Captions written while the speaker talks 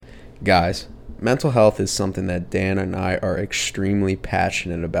Guys, mental health is something that Dan and I are extremely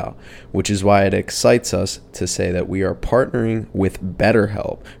passionate about, which is why it excites us to say that we are partnering with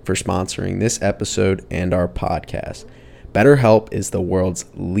BetterHelp for sponsoring this episode and our podcast. BetterHelp is the world's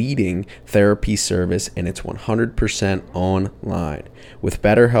leading therapy service, and it's 100% online. With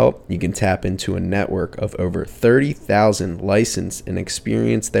BetterHelp, you can tap into a network of over 30,000 licensed and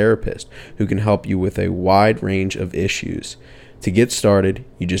experienced therapists who can help you with a wide range of issues. To get started,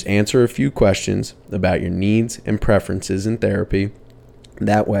 you just answer a few questions about your needs and preferences in therapy.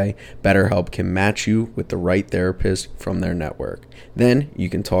 That way, BetterHelp can match you with the right therapist from their network. Then you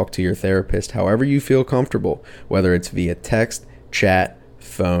can talk to your therapist however you feel comfortable, whether it's via text, chat,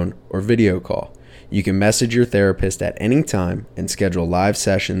 phone, or video call. You can message your therapist at any time and schedule live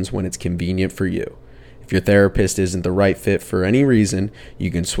sessions when it's convenient for you. If your therapist isn't the right fit for any reason,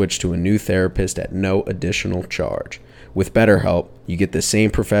 you can switch to a new therapist at no additional charge. With BetterHelp, you get the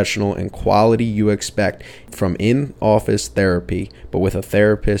same professional and quality you expect from in-office therapy, but with a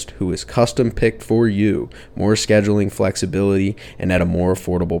therapist who is custom-picked for you, more scheduling flexibility, and at a more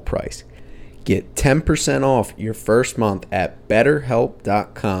affordable price. Get 10% off your first month at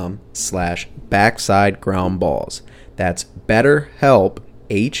betterhelp.com/backsidegroundballs. That's BetterHelp,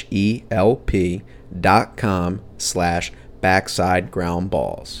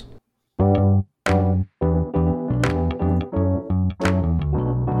 HELP.com/backsidegroundballs.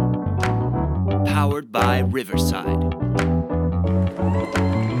 Powered by Riverside.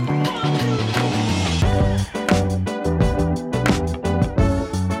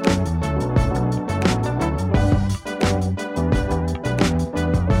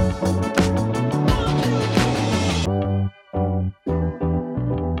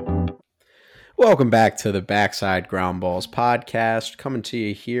 Welcome back to the Backside Ground Balls podcast, coming to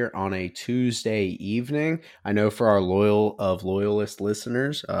you here on a Tuesday evening. I know for our loyalist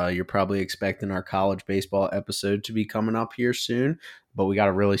listeners, you're probably expecting our college baseball episode to be coming up here soon, but we got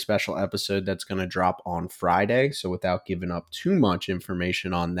a really special episode that's going to drop on Friday. So without giving up too much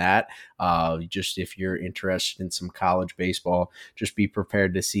information on that, just if you're interested in some college baseball, just be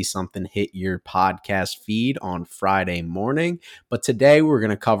prepared to see something hit your podcast feed on Friday morning. But today we're going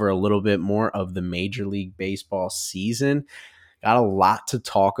to cover a little bit more of the Major League Baseball season. Got a lot to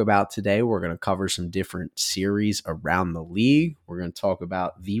talk about today. We're going to cover some different series around the league. We're going to talk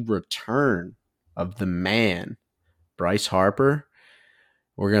about the return of the man, Bryce Harper.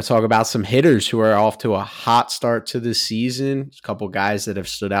 We're going to talk about some hitters who are off to a hot start to the season. A couple guys that have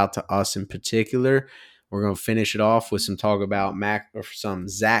stood out to us in particular. We're going to finish it off with some talk about some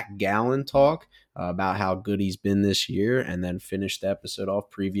Zach Gallen talk about how good he's been this year, and then finish the episode off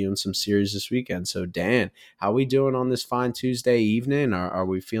previewing some series this weekend. So, Dan, how we doing on this fine Tuesday evening? Are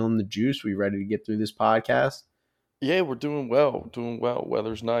we feeling the juice? We ready to get through this podcast? Yeah, we're doing well.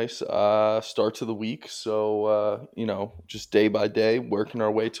 Weather's nice. Start to the week. So, just day by day, working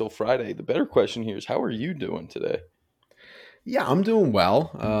our way till Friday. The better question here is, how are you doing today? Yeah, I'm doing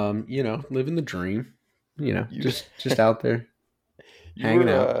well. Living the dream. Just out there hanging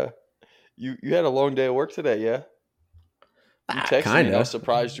out. You had a long day at work today, yeah? You texted me, and I Kinda. was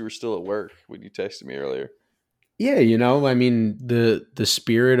surprised you were still at work when you texted me earlier. Yeah, the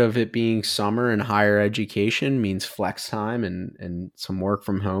spirit of it being summer and higher education means flex time and some work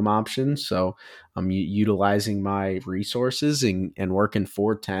from home options. So I'm utilizing my resources and working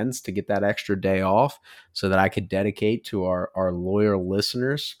 410s to get that extra day off so that I could dedicate to our loyal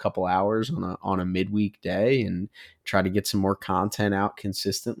listeners a couple hours on a midweek day and try to get some more content out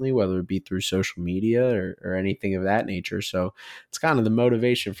consistently, whether it be through social media or anything of that nature. So it's kind of the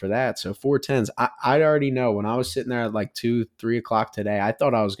motivation for that. So 410s, I already know when I was sitting there at like 2-3 o'clock today, I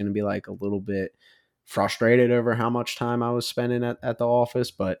thought I was going to be like a little bit frustrated over how much time I was spending at the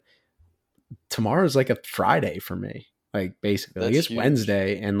office, but tomorrow's like a Friday for me. Like basically That's it's huge.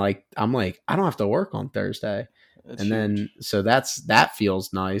 Wednesday, and like I'm like I don't have to work on Thursday. That's And then huge. so that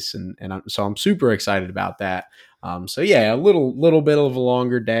feels nice, and I'm super excited about that. So yeah, a little bit of a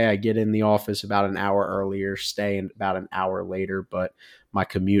longer day. I get in the office about an hour earlier, stay in about an hour later, but my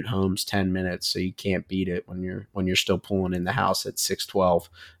commute home's 10 minutes, so you can't beat it when you're still pulling in the house at 6:12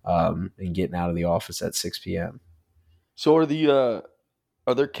 and getting out of the office at 6 p.m. So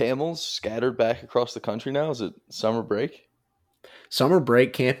are there camels scattered back across the country now? Is it summer break? Summer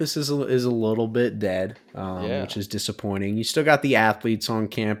break campus is a little bit dead, Yeah. which is disappointing. You still got the athletes on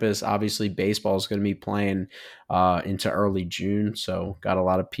campus. Obviously, baseball is going to be playing into early June, so got a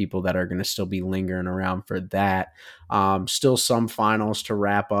lot of people that are going to still be lingering around for that. Still some finals to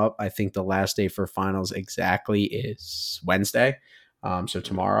wrap up. I think the last day for finals exactly is Wednesday, so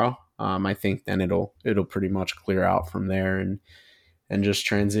tomorrow. I think then it'll pretty much clear out from there, and and just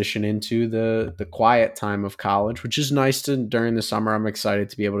transition into the quiet time of college, which is nice to during the summer. I'm excited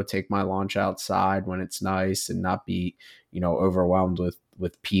to be able to take my lunch outside when it's nice and not be, overwhelmed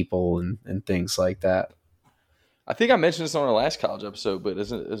with people and things like that. I think I mentioned this on our last college episode, but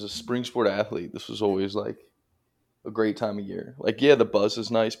as a spring sport athlete, this was always like a great time of year. Like, yeah, the buzz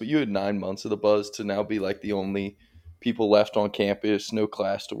is nice, but you had 9 months of the buzz to now be like the only people left on campus, no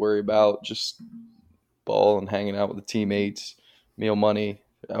class to worry about, just ball and hanging out with the teammates, meal money.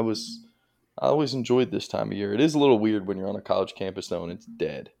 I always enjoyed this time of year. It is a little weird when you're on a college campus though and it's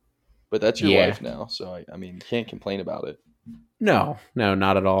dead, but that's your Yeah. life now. So I mean, you can't complain about it. No, no,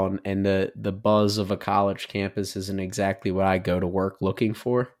 not at all. And the buzz of a college campus isn't exactly what I go to work looking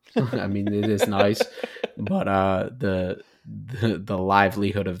for. I mean, it is nice, but the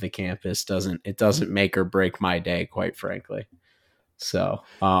livelihood of the campus doesn't make or break my day, quite frankly. So,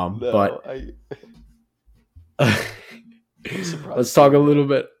 No, but I'm surprised let's to talk hear a that. little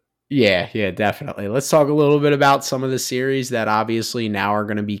bit. Yeah, definitely. Let's talk a little bit about some of the series that obviously now are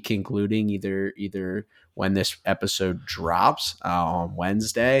going to be concluding either when this episode drops on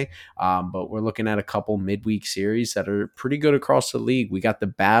Wednesday. But we're looking at a couple midweek series that are pretty good across the league. We got the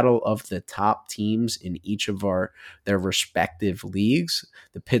battle of the top teams in each of their respective leagues.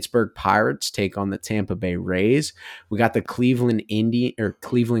 The Pittsburgh Pirates take on the Tampa Bay Rays. We got the Cleveland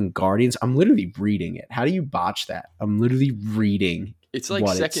Guardians. I'm literally reading it. How do you botch that? I'm literally reading It's like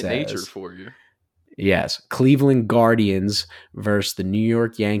what it second nature says. for you. Yes, Cleveland Guardians versus the New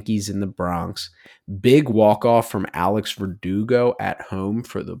York Yankees in the Bronx. Big walk-off from Alex Verdugo at home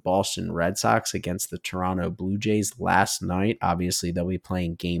for the Boston Red Sox against the Toronto Blue Jays last night. Obviously, they'll be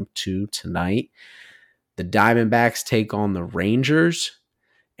playing game 2 tonight. The Diamondbacks take on the Rangers.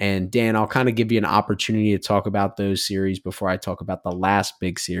 And Dan, I'll kind of give you an opportunity to talk about those series before I talk about the last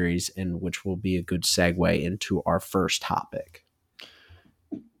big series, and which will be a good segue into our first topic.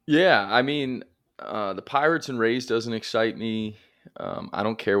 Yeah, I mean, the Pirates and Rays doesn't excite me. I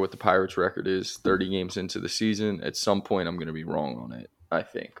don't care what the Pirates' record is 30 games into the season. At some point, I'm going to be wrong on it, I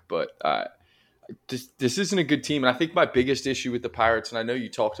think. But this isn't a good team. And I think my biggest issue with the Pirates, and I know you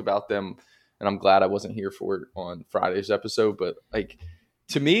talked about them, and I'm glad I wasn't here for it on Friday's episode, but like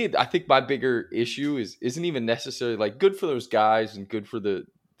to me, I think my bigger issue isn't even necessarily like good for those guys and good for the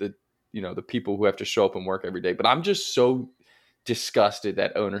the people who have to show up and work every day. But I'm just so disgusted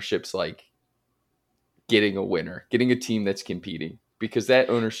that ownership's like getting a winner, getting a team that's competing, because that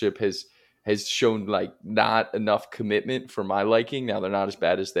ownership has shown like not enough commitment for my liking. Now they're not as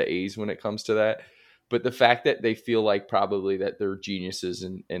bad as the A's when it comes to that, but the fact that they feel like probably that they're geniuses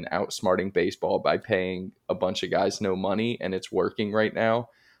in outsmarting baseball by paying a bunch of guys no money and it's working right now,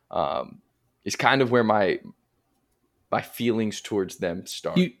 is kind of where my feelings towards them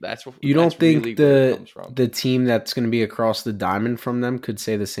start. You you don't Really think where it comes from. the team that's going to be across the diamond from them could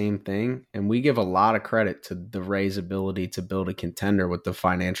say the same thing? And we give a lot of credit to the Rays' ability to build a contender with the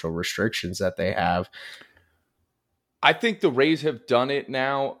financial restrictions that they have. I think the Rays have done it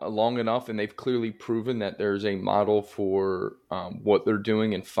now long enough, and they've clearly proven that there's a model for what they're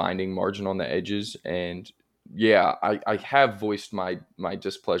doing and finding margin on the edges. And yeah, I have voiced my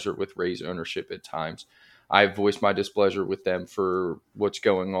displeasure with Rays ownership at times. I've voiced my displeasure with them for what's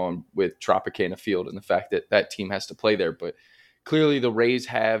going on with Tropicana Field and the fact that that team has to play there. But clearly, the Rays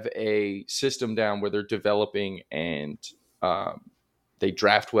have a system down where they're developing and they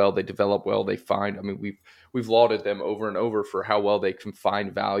draft well, they develop well, they find. I mean, we've lauded them over and over for how well they can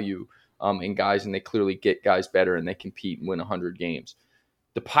find value in guys, and they clearly get guys better, and they compete and win 100 games.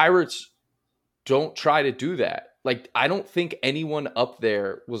 The Pirates don't try to do that. Like, I don't think anyone up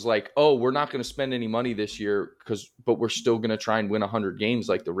there was like, "Oh, we're not going to spend any money this year but we're still going to try and win 100 games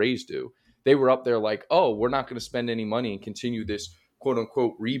like the Rays do." They were up there like, "Oh, we're not going to spend any money and continue this quote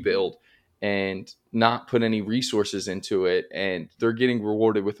unquote rebuild and not put any resources into it, and they're getting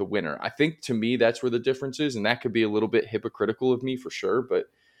rewarded with a winner." I think to me that's where the difference is, and that could be a little bit hypocritical of me for sure, but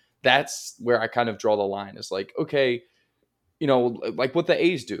that's where I kind of draw the line. Is like, okay, like what the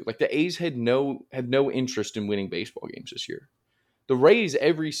A's do. Like the A's had no interest in winning baseball games this year. The Rays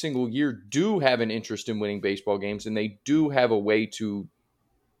every single year do have an interest in winning baseball games, and they do have a way to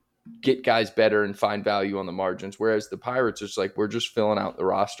get guys better and find value on the margins. Whereas the Pirates, it's like, we're just filling out the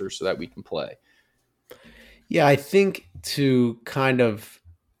roster so that we can play. Yeah, I think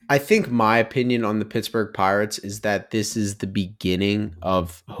my opinion on the Pittsburgh Pirates is that this is the beginning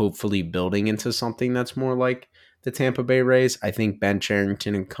of hopefully building into something that's more like the Tampa Bay Rays. I think Ben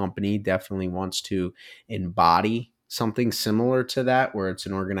Cherington and company definitely wants to embody something similar to that, where it's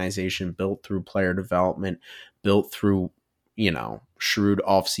an organization built through player development, built through, shrewd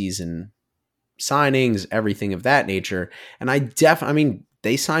offseason signings, everything of that nature. And I mean,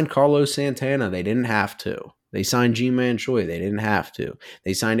 they signed Carlos Santana. They didn't have to. They signed G-Man Choi. They didn't have to.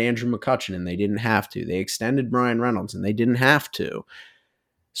 They signed Andrew McCutchen, and they didn't have to. They extended Brian Reynolds, and they didn't have to.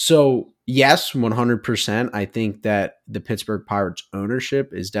 So, yes, 100%. I think that the Pittsburgh Pirates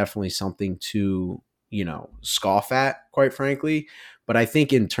ownership is definitely something to, scoff at, quite frankly. But I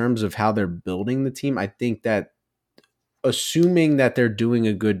think in terms of how they're building the team, I think that assuming that they're doing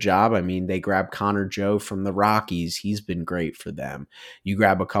a good job, I mean, they grab Connor Joe from the Rockies. He's been great for them. You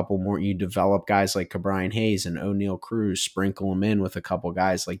grab a couple more, you develop guys like Cabrian Hayes and O'Neal Cruz, sprinkle them in with a couple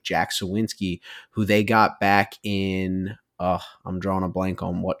guys like Jack Sawinski, who they got back in. I'm drawing a blank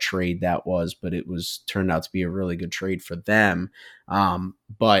on what trade that was, but it was turned out to be a really good trade for them.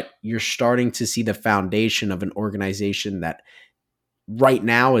 But you're starting to see the foundation of an organization that right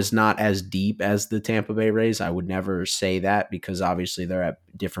now is not as deep as the Tampa Bay Rays. I would never say that because obviously they're at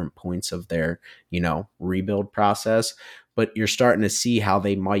different points of their, rebuild process, but you're starting to see how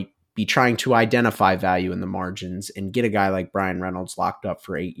they might be trying to identify value in the margins and get a guy like Brian Reynolds locked up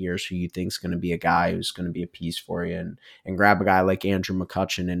for 8 years who you think is going to be a guy who's going to be a piece for you, and grab a guy like Andrew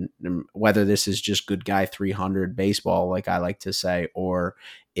McCutchen, and whether this is just good guy 300 baseball, like I like to say, or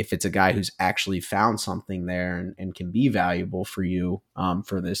if it's a guy who's actually found something there and can be valuable for you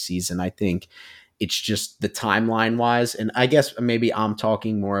for this season. I think it's just the timeline wise. And I guess maybe I'm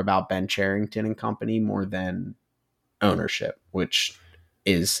talking more about Ben Cherington and company more than ownership, which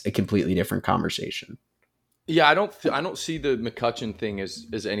is a completely different conversation. Yeah, I don't see the McCutchen thing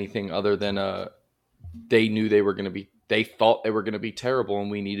as anything other than they knew they thought they were going to be terrible, and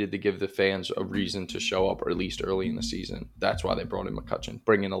we needed to give the fans a reason to show up, or at least early in the season. That's why they brought in McCutchen,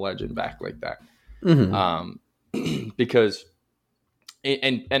 bringing a legend back like that. Mm-hmm. Because,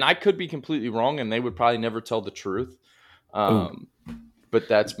 and I could be completely wrong, and they would probably never tell the truth. But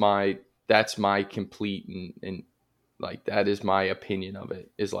that's my complete and like, that is my opinion of it,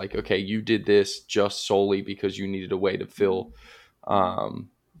 is like, okay, you did this just solely because you needed a way to fill. Do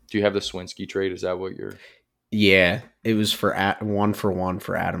you have the Swinsky trade? Is that what you're? Yeah, it was for 1-for-1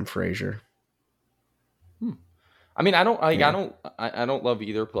 for Adam Frazier. I mean, I don't love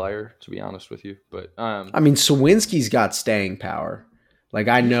either player, to be honest with you, but I mean, Sawinski's got staying power. Like,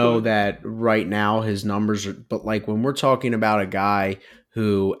 I know that right now his numbers are, but like when we're talking about a guy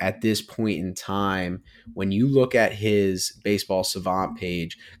who at this point in time, when you look at his Baseball Savant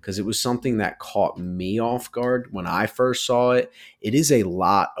page, because it was something that caught me off guard when I first saw it, it is a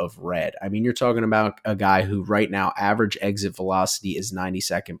lot of red. I mean, you're talking about a guy who right now average exit velocity is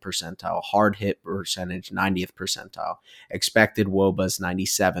 92nd percentile, hard hit percentage 90th percentile, expected WOBA is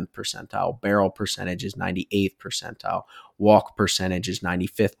 97th percentile, barrel percentage is 98th percentile, walk percentage is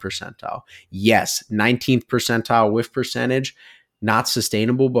 95th percentile. Yes, 19th percentile whiff percentage, not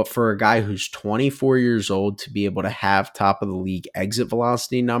sustainable, but for a guy who's 24 years old to be able to have top of the league exit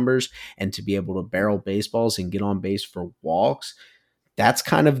velocity numbers and to be able to barrel baseballs and get on base for walks, that's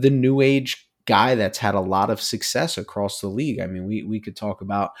kind of the new age guy that's had a lot of success across the league. I mean, we could talk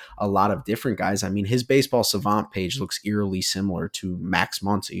about a lot of different guys. I mean, his Baseball Savant page looks eerily similar to Max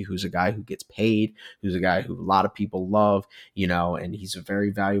Muncy, who's a guy who gets paid, who's a guy who a lot of people love, and he's a very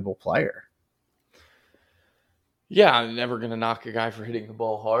valuable player. Yeah, I'm never going to knock a guy for hitting the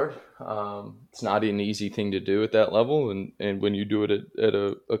ball hard. It's not an easy thing to do at that level, and when you do it at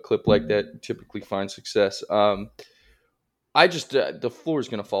a clip like that, you typically find success. I just the floor is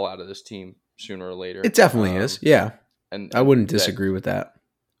going to fall out of this team sooner or later. It definitely is, yeah. And I wouldn't disagree with that.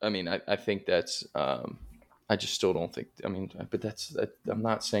 I mean, I think that's. I just still don't think. I mean, but I'm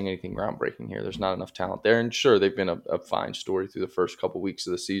not saying anything groundbreaking here. There's not enough talent there, and sure, they've been a fine story through the first couple weeks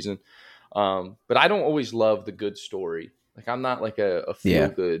of the season. But I don't always love the good story. Like, I'm not like a feel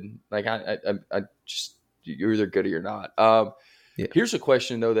good. Like, I just, you're either good or you're not. Here's a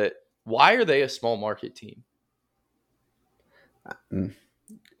question though: why are they a small market team? And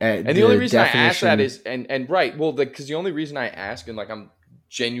the only reason I ask that is, and right, well, because the only reason I ask, and like I'm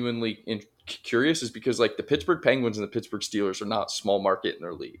genuinely curious, is because like the Pittsburgh Penguins and the Pittsburgh Steelers are not small market in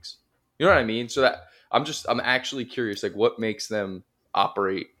their leagues. You know what I mean? So that I'm actually curious, like what makes them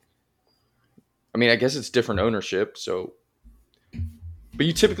operate. I mean, I guess it's different ownership, so. But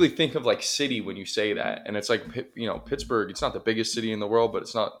you typically think of like city when you say that, and it's like, Pittsburgh. It's not the biggest city in the world, but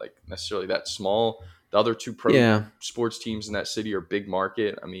it's not like necessarily that small. The other two pro sports teams in that city are big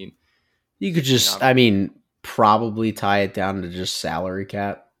market. I mean, you could just, probably tie it down to just salary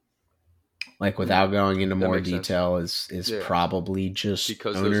cap. Like, without going into more detail, is probably just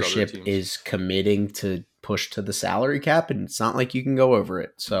because ownership is committing to pushed to the salary cap, and it's not like you can go over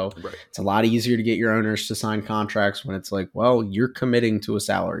it. So Right. it's a lot easier to get your owners to sign contracts when it's like, well, you're committing to a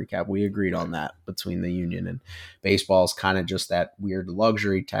salary cap. We agreed on that between the union, and baseball is kind of just that weird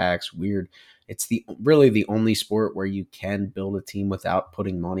luxury tax, weird. It's really the only sport where you can build a team without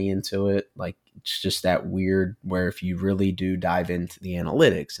putting money into it. Like, it's just that weird where if you really do dive into the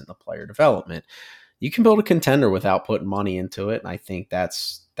analytics and the player development, you can build a contender without putting money into it. And I think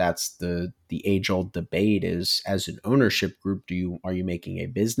that's the age old debate is, as an ownership group, are you making a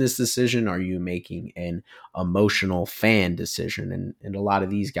business decision? Are you making an emotional fan decision? And a lot of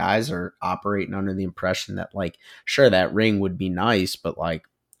these guys are operating under the impression that, like, sure, that ring would be nice, but like,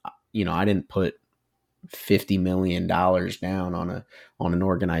 I didn't put $50 million down on an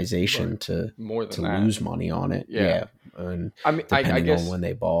organization to More than to that. lose money on it. Yeah. And I mean, depending on when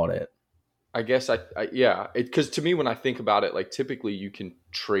they bought it. I guess yeah, because to me, when I think about it, like, typically you can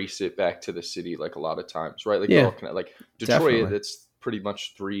trace it back to the city, like, a lot of times, right? Like, Yeah, like Detroit, definitely. that's pretty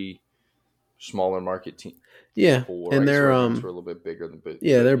much 3 smaller market teams. Yeah, 4, and I guess they're Ravens were a little bit bigger than,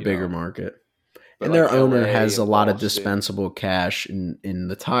 they're bigger market. but And like their owner LA has a and lot of Boston. dispensable cash in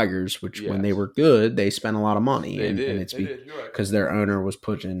the Tigers, which when they Yes. were good, they spent a lot of money. They and did. it's They did. You're right. because their owner was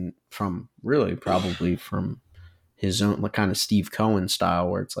put in from probably from his own, like, kind of Steve Cohen style,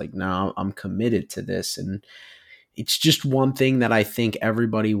 where it's like, no, I'm committed to this. And it's just one thing that I think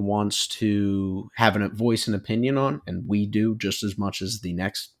everybody wants to have a voice and opinion on, and we do just as much as the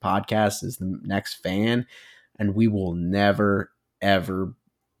next podcast, as the next fan, and we will never ever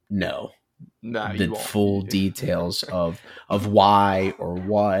know Nah, the you won't. full details of why or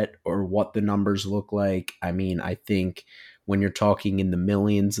what the numbers look like. I mean, I think when you're talking in the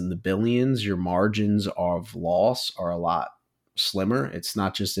millions and the billions, your margins of loss are a lot slimmer. It's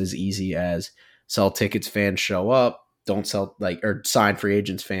not just as easy as sell tickets, fans show up, don't sell, like, or sign free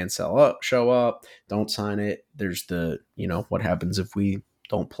agents, fans show up, don't sign it. There's what happens if we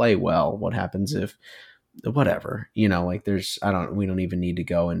don't play well? What happens if whatever, like, we don't even need to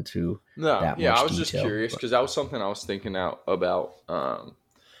go into that much I was detail. just curious because that was something I was thinking out about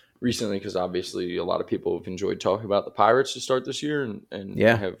recently, because obviously a lot of people have enjoyed talking about the Pirates to start this year and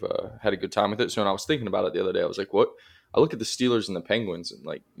Yeah. have had a good time with it. So when I was thinking about it the other day, I was like, what? I look at the Steelers and the Penguins, and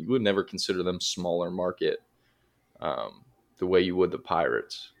like, you would never consider them smaller market the way you would the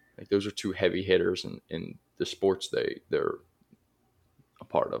Pirates. Like, those are 2 heavy hitters in the sports they're a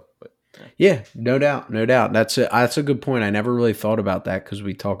part of. But Yeah, no doubt. That's a good point. I never really thought about that because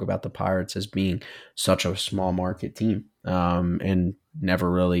we talk about the Pirates as being such a small market team, and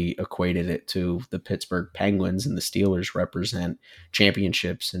never really equated it to the Pittsburgh Penguins, and the Steelers represent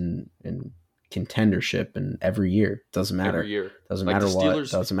championships and contendership, and every year. Doesn't matter. every year, Doesn't like matter the what.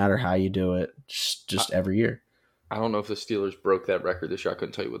 Steelers, Doesn't matter how you do it. Just every year. I don't know if the Steelers broke that record this year. I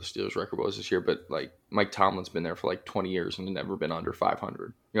couldn't tell you what the Steelers record was this year, but like, Mike Tomlin's been there for like 20 years and never been under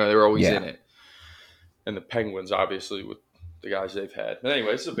 500. They were always in it. And the Penguins, obviously, with the guys they've had. But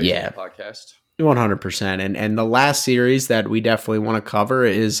anyway, it's a baseball podcast. 100%. And the last series that we definitely want to cover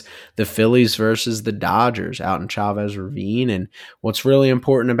is the Phillies versus the Dodgers out in Chavez Ravine. And what's really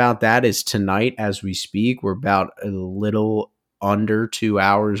important about that is tonight, as we speak, we're about a little under 2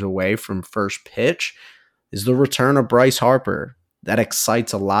 hours away from first pitch, is the return of Bryce Harper. That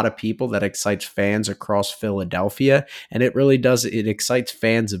excites a lot of people. That excites fans across Philadelphia. And it really does. It excites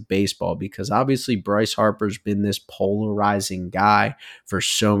fans of baseball because obviously Bryce Harper's been this polarizing guy for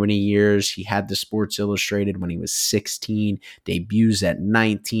so many years. He had the Sports Illustrated when he was 16, debuts at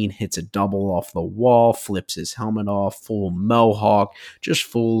 19, hits a double off the wall, flips his helmet off, full mohawk, just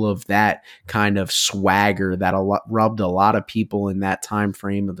full of that kind of swagger that rubbed a lot of people in that time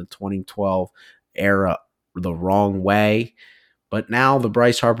frame of the 2012 era the wrong way. But now the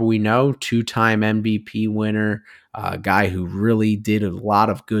Bryce Harper we know, 2-time MVP winner, a guy who really did a lot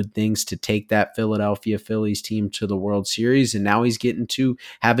of good things to take that Philadelphia Phillies team to the World Series. And now he's getting to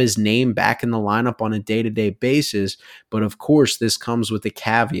have his name back in the lineup on a day-to-day basis. But of course, this comes with a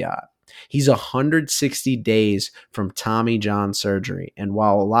caveat. He's 160 days from Tommy John surgery. And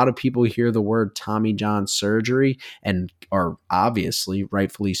while a lot of people hear the word Tommy John surgery and are obviously,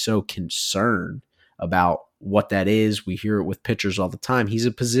 rightfully so, concerned about what that is, we hear it with pitchers all the time. He's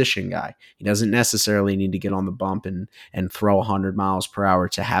a position guy. He doesn't necessarily need to get on the bump and throw 100 miles per hour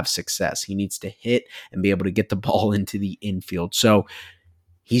to have success. He needs to hit and be able to get the ball into the infield. So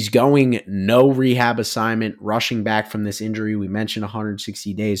he's going no rehab assignment, rushing back from this injury. We mentioned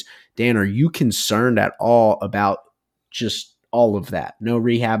 160 days. Dan, are you concerned at all about just all of that? No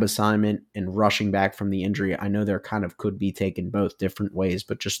rehab assignment and rushing back from the injury. I know there kind of could be taken both different ways,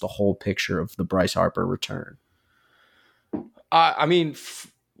 but just the whole picture of the Bryce Harper return. I mean,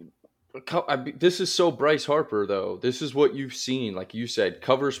 This is so Bryce Harper, though. This is what you've seen. Like you said,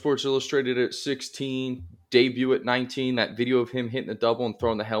 cover Sports Illustrated at 16, debut at 19. That video of him hitting the double and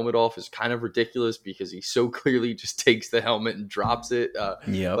throwing the helmet off is kind of ridiculous because he so clearly just takes the helmet and drops it.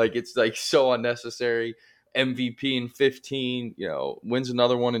 Yep. Like it's like so unnecessary. MVP in 15, wins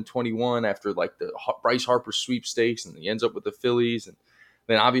another one in 21 after like the Bryce Harper sweepstakes, and he ends up with the Phillies. And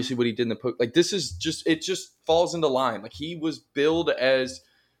then obviously what he did in the like this is just it just falls into line. Like he was billed as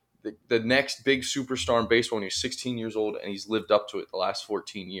the next big superstar in baseball when he's 16 years old, and he's lived up to it the last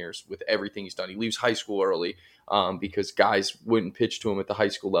 14 years with everything he's done. He leaves high school early because guys wouldn't pitch to him at the high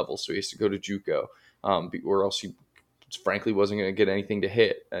school level, so he has to go to JUCO, or else he frankly wasn't going to get anything to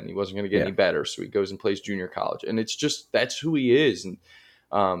hit, and he wasn't going to get any better, so he goes and plays junior college. And it's just that's who he is. And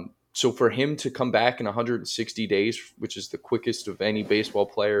so for him to come back in 160 days, which is the quickest of any baseball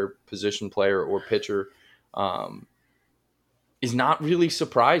player, position player, or pitcher, is not really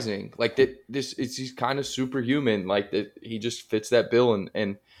surprising. Like that, he's kind of superhuman. Like that, he just fits that bill.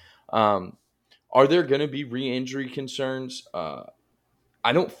 And are there going to be re-injury concerns?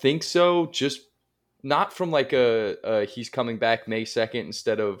 I don't think so. Just not from like he's coming back May 2nd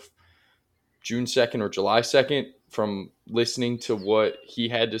instead of June 2nd or July 2nd. From listening to what he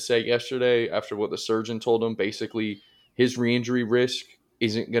had to say yesterday after what the surgeon told him, basically his re-injury risk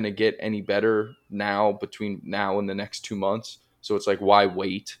isn't going to get any better now between now and the next 2 months. So it's like, why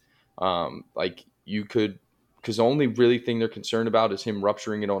wait? Like you could, because the only really thing they're concerned about is him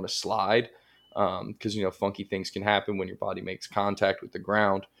rupturing it on a slide. Because, funky things can happen when your body makes contact with the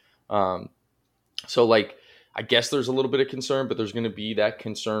ground. So like, I guess there's a little bit of concern, but there's going to be that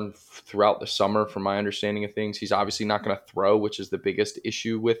concern throughout the summer from my understanding of things. He's obviously not going to throw, which is the biggest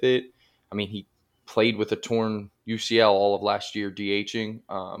issue with it. I mean, he played with a torn UCL all of last year, DHing.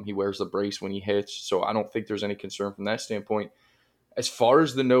 He wears the brace when he hits. So I don't think there's any concern from that standpoint. As far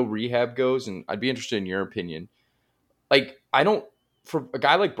as the no rehab goes, and I'd be interested in your opinion, like for a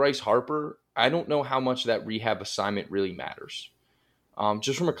guy like Bryce Harper, I don't know how much that rehab assignment really matters.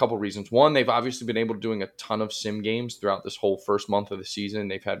 Just from a couple reasons. One, they've obviously been able to doing a ton of sim games throughout this whole first month of the season.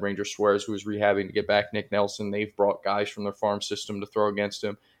 They've had Ranger Suarez, who was rehabbing to get back Nick Nelson. They've brought guys from their farm system to throw against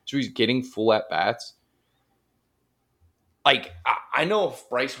him. So he's getting full at bats. Like, I know if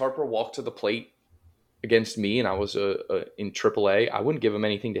Bryce Harper walked to the plate against me and I was in AAA, I wouldn't give him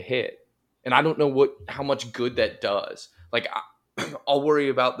anything to hit. And I don't know how much good that does. Like, I'll worry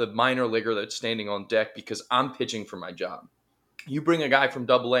about the minor leaguer that's standing on deck because I'm pitching for my job. You bring a guy from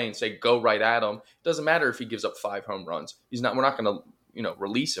AA and say, go right at him. It doesn't matter if he gives up 5 home runs. We're not going to,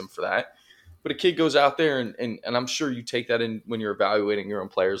 release him for that. But a kid goes out there and I'm sure you take that in when you're evaluating your own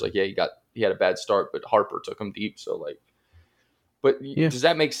players. Like, yeah, he had a bad start, but Harper took him deep. So like, but does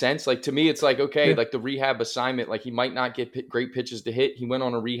that make sense? Like, to me, it's like, okay, like the rehab assignment, like he might not get great pitches to hit. He went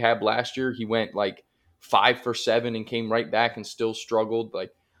on a rehab last year. He went like 5 for 7 and came right back and still struggled.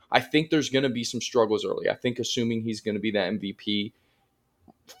 Like, I think there's going to be some struggles early. I think assuming he's going to be the MVP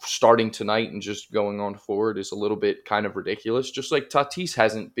starting tonight and just going on forward is a little bit kind of ridiculous. Just like Tatis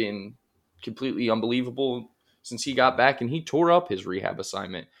hasn't been completely unbelievable since he got back and he tore up his rehab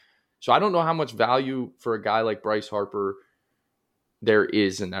assignment. So I don't know how much value for a guy like Bryce Harper there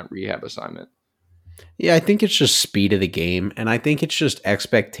is in that rehab assignment. Yeah, I think it's just speed of the game, and I think it's just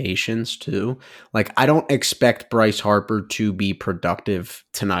expectations too. Like, I don't expect Bryce Harper to be productive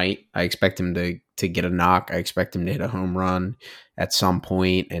tonight. I expect him to get a knock. I expect him to hit a home run at some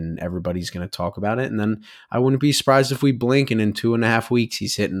point, and everybody's going to talk about it. And then I wouldn't be surprised if we blink, and in 2.5 weeks,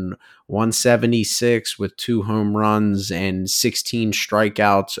 he's hitting 176 with 2 home runs and 16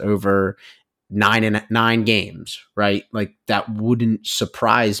 strikeouts over 9 games, right? Like, that wouldn't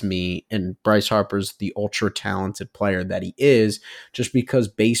surprise me. And Bryce Harper's the ultra talented player that he is, just because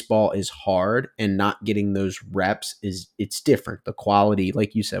baseball is hard and not getting those reps it's different. The quality,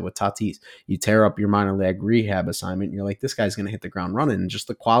 like you said with Tatis, you tear up your minor league rehab assignment and you're like, this guy's going to hit the ground running, and just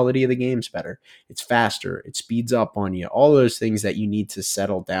the quality of the game's better. It's faster. It speeds up on you. All those things that you need to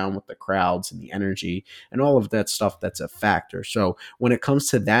settle down with the crowds and the energy and all of that stuff, that's a factor. So when it comes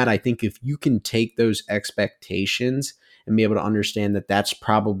to that, I think if you can take those expectations and be able to understand that that's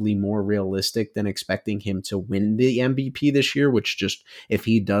probably more realistic than expecting him to win the MVP this year, which just, if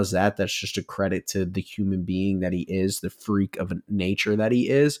he does that, that's just a credit to the human being that he is, the freak of nature that he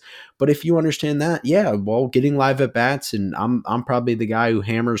is. But if you understand that, yeah, well, getting live at bats, and I'm probably the guy who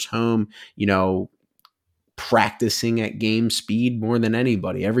hammers home, practicing at game speed more than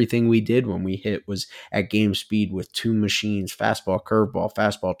anybody. Everything we did when we hit was at game speed with 2 machines, fastball, curveball,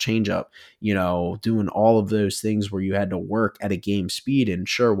 fastball, changeup, doing all of those things where you had to work at a game speed. And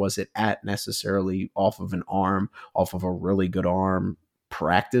sure, was it at necessarily off of an arm, off of a really good arm?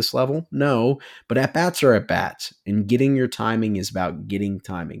 practice level? No, but at bats are at bats, and getting your timing is about getting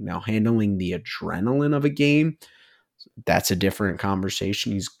timing. Now, handling the adrenaline of a game, that's a different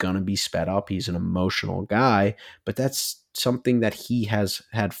conversation. He's going to be sped up. He's an emotional guy, but that's something that he has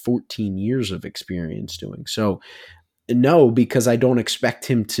had 14 years of experience doing. So, no, because I don't expect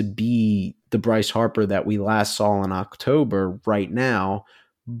him to be the Bryce Harper that we last saw in October right now.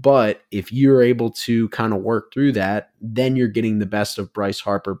 But if you're able to kind of work through that, then you're getting the best of Bryce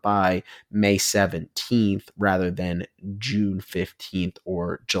Harper by May 17th rather than June 15th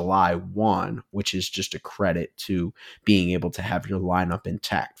or July 1, which is just a credit to being able to have your lineup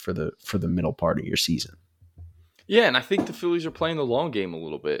intact for the middle part of your season. Yeah, and I think the Phillies are playing the long game a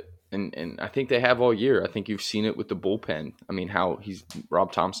little bit. And I think they have all year. I think you've seen it with the bullpen. I mean, how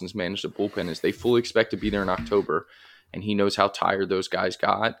Rob Thompson's managed the bullpen is they fully expect to be there in October, and he knows how tired those guys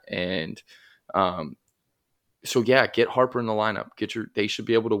got. And so yeah, get Harper in the lineup. They should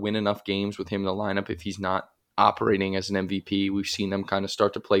be able to win enough games with him in the lineup if he's not operating as an MVP. We've seen them kind of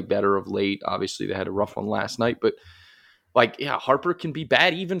start to play better of late. Obviously, they had a rough one last night, but Harper can be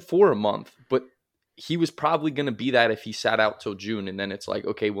bad even for a month, but he was probably going to be that if he sat out till June. And then it's like,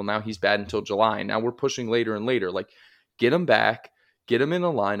 okay, well, now he's bad until July. And now we're pushing later and later. Like, get him back, get him in the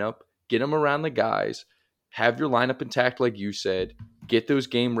lineup, get him around the guys, have your lineup intact, like you said, get those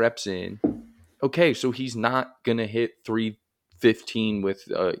game reps in. Okay, so he's not going to hit 315 with,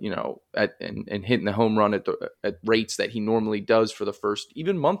 and hitting the home run at rates that he normally does for the first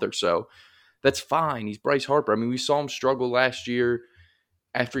even month or so. That's fine. He's Bryce Harper. I mean, we saw him struggle last year.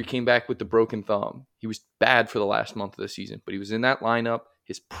 After he came back with the broken thumb, he was bad for the last month of the season, but he was in that lineup.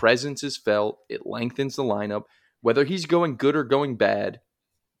 His presence is felt. It lengthens the lineup. Whether he's going good or going bad,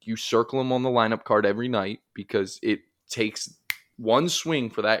 you circle him on the lineup card every night because it takes one swing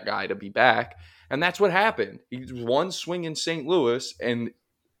for that guy to be back. And that's what happened. He was one swing in St. Louis, and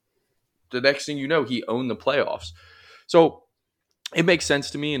the next thing you know, he owned the playoffs. So it makes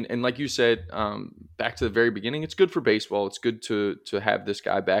sense to me. And like you said, back to the very beginning, it's good for baseball. It's good to have this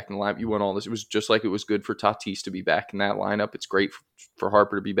guy back in the lineup. You want all this. It was just like it was good for Tatis to be back in that lineup. It's great for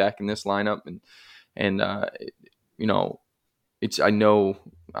Harper to be back in this lineup. And I know,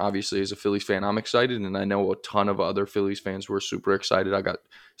 obviously, as a Phillies fan, I'm excited. And I know a ton of other Phillies fans who are super excited. I got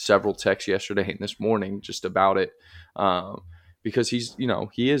several texts yesterday and this morning just about it. Because he's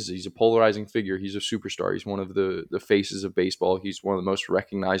a polarizing figure. He's a superstar. He's one of the faces of baseball. He's one of the most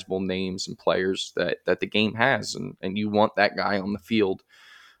recognizable names and players that the game has. And you want that guy on the field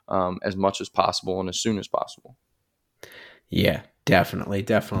as much as possible and as soon as possible. Yeah, definitely.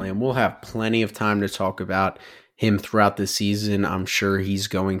 And we'll have plenty of time to talk about him throughout the season. I'm sure he's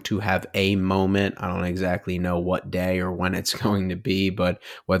going to have a moment. I don't exactly know what day or when it's going to be, but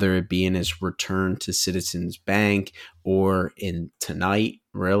whether it be in his return to Citizens Bank or in tonight,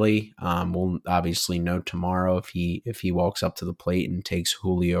 really, we'll obviously know tomorrow if he walks up to the plate and takes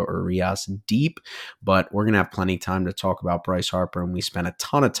Julio Urias deep. But we're gonna have plenty of time to talk about Bryce Harper, and we spent a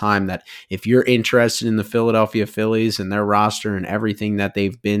ton of time that if you're interested in the Philadelphia Phillies and their roster and everything that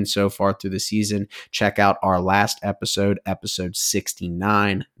they've been so far through the season, check out our last episode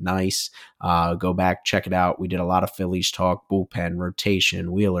 69. Nice. Go back, check it out. We did a lot of Phillies talk, bullpen,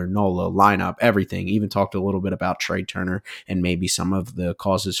 rotation, Wheeler, Nola, lineup, everything. Even talked a little bit about Trey Turner and maybe some of the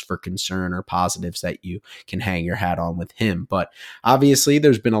causes for concern or positives that you can hang your hat on with him. But obviously,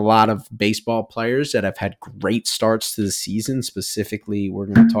 there's been a lot of baseball players that have had great starts to the season. Specifically, we're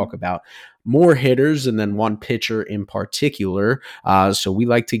going to talk about more hitters and then one pitcher in particular. So we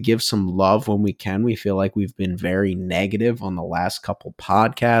like to give some love when we can. We feel like we've been very negative on the last couple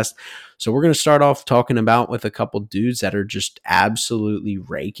podcasts. So we're going to start off talking about with a couple dudes that are just absolutely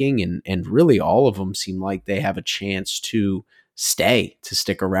raking, and really all of them seem like they have a chance to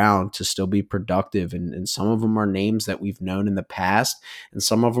stick around, to still be productive. And some of them are names that we've known in the past, and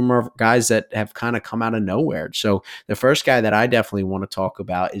some of them are guys that have kind of come out of nowhere. So the first guy that I definitely want to talk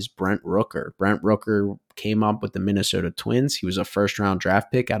about is Brent Rooker. Brent Rooker came up with the Minnesota Twins. He was a first-round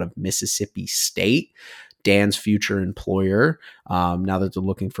draft pick out of Mississippi State, Dan's future employer, now that they're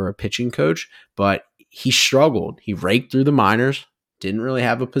looking for a pitching coach. But he struggled. He raked through the minors, didn't really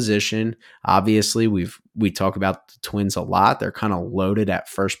have a position. Obviously, we talk about the Twins a lot. They're kind of loaded at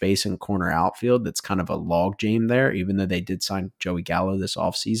first base and corner outfield. That's kind of a logjam there, even though they did sign Joey Gallo this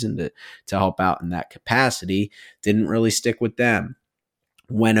offseason to help out in that capacity. Didn't really stick with them.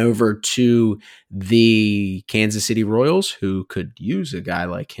 Went over to the Kansas City Royals, who could use a guy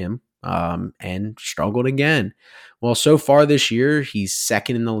like him, and struggled again. Well, so far this year, he's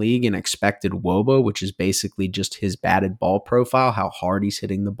second in the league in expected WOBA, which is basically just his batted ball profile, how hard he's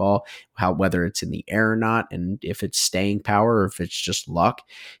hitting the ball, how whether it's in the air or not, and if it's staying power or if it's just luck.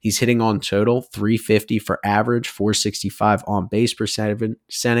 He's hitting on total 350 for average, 465 on base percentage,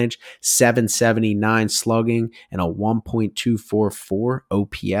 779 slugging, and a 1.244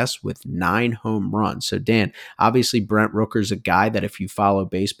 OPS with 9 home runs. So, Dan, obviously Brent Rooker's a guy that if you follow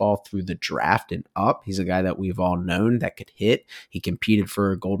baseball through the draft and up, he's a guy that we've all known that could hit. He competed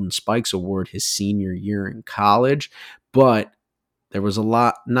for a Golden Spikes Award his senior year in college, but there was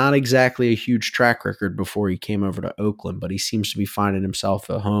not exactly a huge track record before he came over to Oakland, but he seems to be finding himself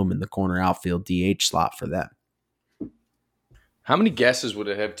a home in the corner outfield DH slot for them. How many guesses would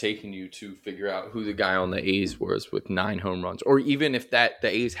it have taken you to figure out who the guy on the A's was with 9 home runs? Or even if the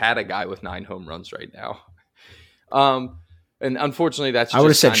A's had a guy with 9 home runs right now? And unfortunately, that's just I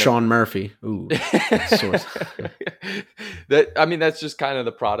would have said Sean Murphy. Ooh, that's just kind of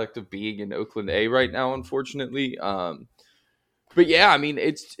the product of being in Oakland A right now, unfortunately. But yeah,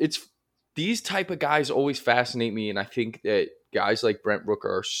 it's these type of guys always fascinate me, and I think that guys like Brent Rooker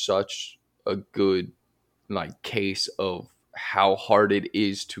are such a good case of how hard it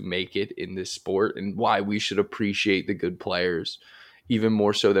is to make it in this sport, and why we should appreciate the good players even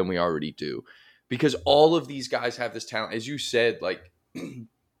more so than we already do. Because all of these guys have this talent. As you said,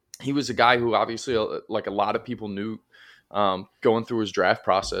 he was a guy who obviously, a lot of people knew going through his draft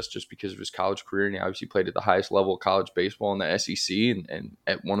process just because of his college career. And he obviously played at the highest level of college baseball in the SEC and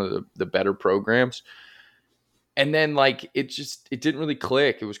at one of the better programs. And then it didn't really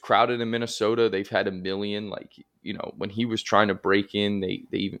click. It was crowded in Minnesota. They've had a million, when he was trying to break in, they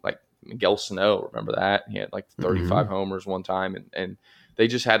even Miguel Sano, remember that? He had 35 homers one time, and they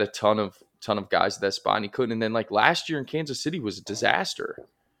just had a ton of guys at that spot, and he couldn't. And then last year in Kansas City was a disaster.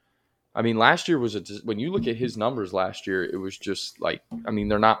 Last year was when you look at his numbers last year, it was just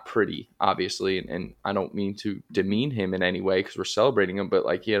they're not pretty, obviously, and I don't mean to demean him in any way because we're celebrating him, but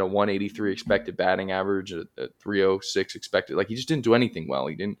he had a 183 expected batting average, a 306 expected. He just didn't do anything well.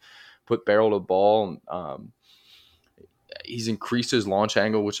 He didn't put barrel to ball. He's increased his launch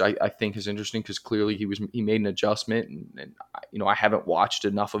angle, which I think is interesting because clearly he made an adjustment, and I haven't watched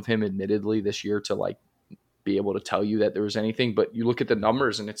enough of him, admittedly, this year to be able to tell you that there was anything. But you look at the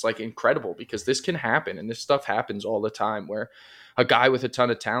numbers and it's incredible, because this can happen, and this stuff happens all the time where a guy with a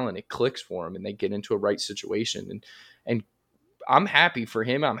ton of talent, it clicks for him and they get into a right situation. And I'm happy for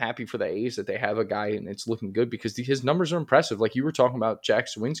him. I'm happy for the A's that they have a guy and it's looking good, because his numbers are impressive. Like you were talking about Jack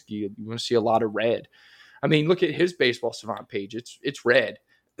Swinsky, you want to see a lot of red. Look at his baseball savant page. It's red,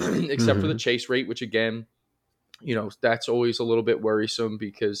 except for the chase rate, which again, that's always a little bit worrisome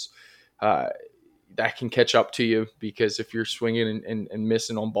because that can catch up to you, because if you're swinging and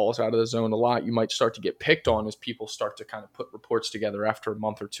missing on balls out of the zone a lot, you might start to get picked on as people start to kind of put reports together after a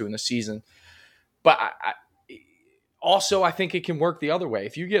month or two in the season. But I think it can work the other way.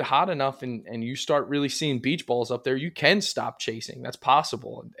 If you get hot enough and you start really seeing beach balls up there, you can stop chasing. That's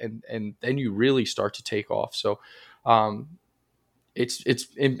possible. And then you really start to take off. So it's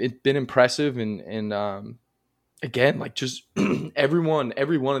been impressive. And again, just every one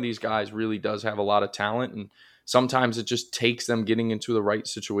of these guys really does have a lot of talent. And sometimes it just takes them getting into the right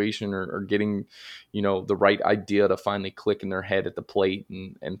situation or getting, the right idea to finally click in their head at the plate,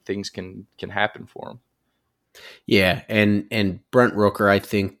 and things can happen for them. Yeah, and Brent Rooker, I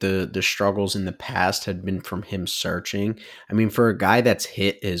think the struggles in the past had been from him searching. For a guy that's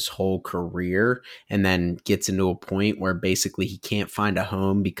hit his whole career and then gets into a point where basically he can't find a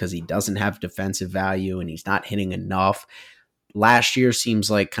home because he doesn't have defensive value and he's not hitting enough. Last year seems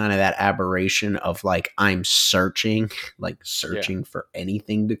like kind of that aberration of I'm searching for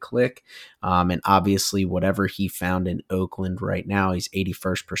anything to click. And obviously whatever he found in Oakland right now, he's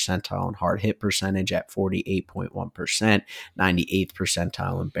 81st percentile in hard hit percentage at 48.1%, 98th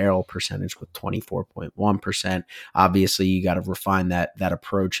percentile in barrel percentage with 24.1%. Obviously you got to refine that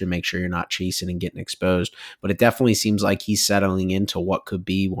approach and make sure you're not chasing and getting exposed, but it definitely seems like he's settling into what could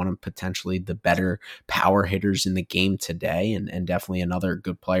be one of potentially the better power hitters in the game today. And definitely another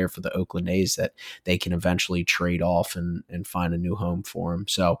good player for the Oakland A's that they can eventually trade off and find a new home for him.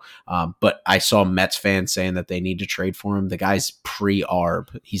 So, but I saw Mets fans saying that they need to trade for him. The guy's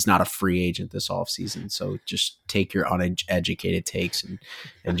pre-ARB. He's not a free agent this offseason. So just take your uneducated takes and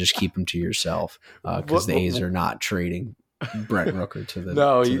just keep them to yourself, because the A's are not trading Brent Rooker to the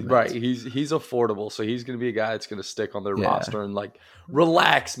no, to the right. He's affordable, so he's going to be a guy that's going to stick on their roster. And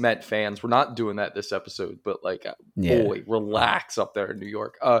relax, Met fans. We're not doing that this episode, but boy, relax up there in New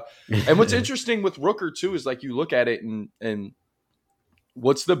York. And what's interesting with Rooker too is you look at it and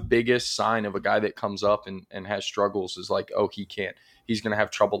what's the biggest sign of a guy that comes up and has struggles is like, oh, he's going to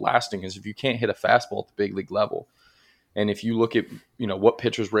have trouble lasting, is if you can't hit a fastball at the big league level. And if you look at, what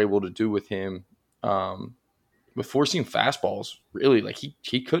pitchers were able to do with him, with forcing fastballs, really, like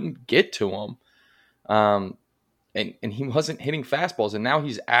he couldn't get to them. Um, and he wasn't hitting fastballs, and now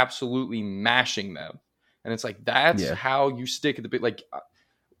he's absolutely mashing them. And it's like, that's Yeah. how you stick at the big. Like,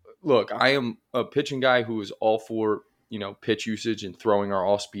 look, I am a pitching guy who is all for, pitch usage and throwing our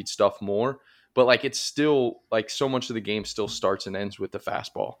off speed stuff more. But like, it's still like so much of the game still starts and ends with the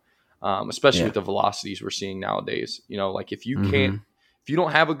fastball, especially Yeah. with the velocities we're seeing nowadays. Like if Hmm. if you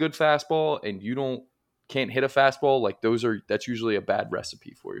don't have a good fastball and can't hit a fastball, like that's usually a bad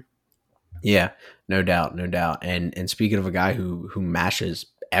recipe for you. Yeah, no doubt, no doubt. And speaking of a guy who mashes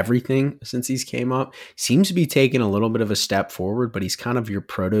everything since he's came up, seems to be taking a little bit of a step forward, but he's kind of your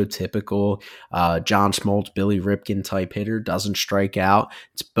prototypical John Smoltz, Billy Ripken type hitter. Doesn't strike out.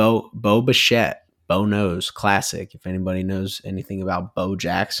 It's Bo Bichette. Bo knows, classic. If anybody knows anything about Bo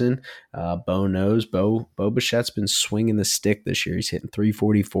Jackson, Bo knows. Bo Bichette's been swinging the stick this year. He's hitting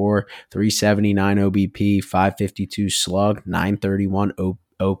 344, 379 OBP, 552 slug, 931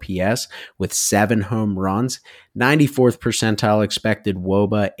 OPS with 7 home runs, 94th percentile expected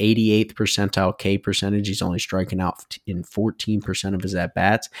WOBA, 88th percentile K percentage. He's only striking out in 14% of his at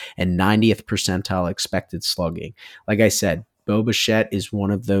bats, and 90th percentile expected slugging. Like I said, Bo Bichette is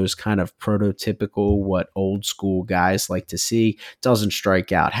one of those kind of prototypical what old school guys like to see. Doesn't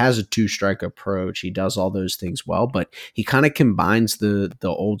strike out, has a 2-strike approach. He does all those things well, but he kind of combines the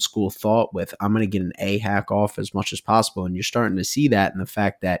old school thought with, I'm going to get an A hack off as much as possible. And you're starting to see that in the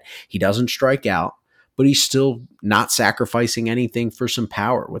fact that he doesn't strike out, but he's still not sacrificing anything for some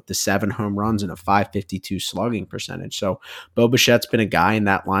power with the 7 home runs and a 552 slugging percentage. So Bo Bichette's been a guy in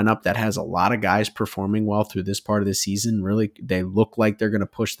that lineup that has a lot of guys performing well through this part of the season. Really, they look like they're going to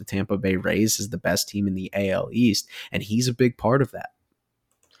push the Tampa Bay Rays as the best team in the AL East, and he's a big part of that.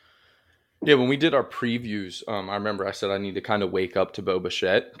 Yeah, when we did our previews, I remember I said I need to kind of wake up to Bo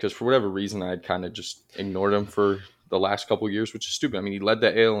Bichette because for whatever reason I had kind of just ignored him for the last couple of years, which is stupid. I mean, he led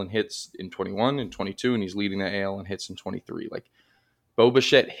the AL in hits in 21 and 22, and he's leading the AL in hits in 23. Like, Bo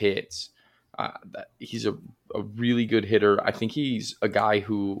Bichette hits. He's a really good hitter. I think he's a guy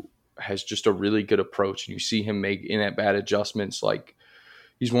who has just a really good approach, and you see him make in at bat adjustments. Like,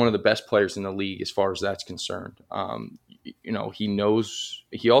 he's one of the best players in the league as far as that's concerned. He knows.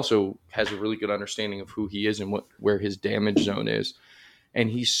 He also has a really good understanding of who he is and where his damage zone is, and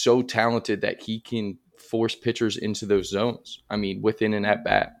he's so talented that he can force pitchers into those zones. I mean, within an at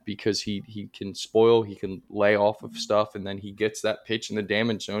bat, because he can spoil, he can lay off of stuff, and then he gets that pitch in the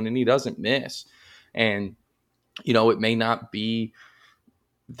damage zone, and he doesn't miss. And it may not be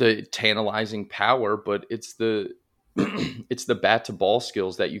the tantalizing power, but it's the it's the bat to ball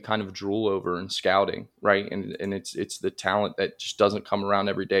skills that you kind of drool over in scouting, right? And it's the talent that just doesn't come around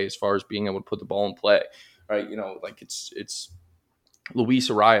every day as far as being able to put the ball in play, right? Like it's Luis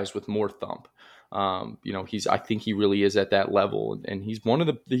Arias with more thump. I think he really is at that level, and he's one of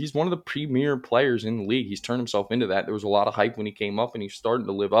the premier players in the league. He's turned himself into that. There was a lot of hype when he came up, and he's starting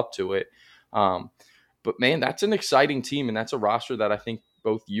to live up to it. But man, that's an exciting team, and that's a roster that I think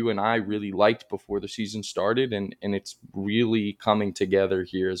both you and I really liked before the season started, and it's really coming together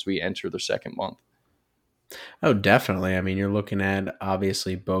here as we enter the second month. Oh, definitely. I mean, you're looking at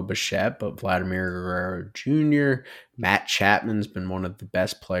obviously Bo Bichette, but Vladimir Guerrero Jr., Matt Chapman's been one of the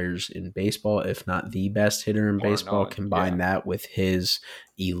best players in baseball, if not the best hitter in Bar baseball. none, yeah. Combine that with his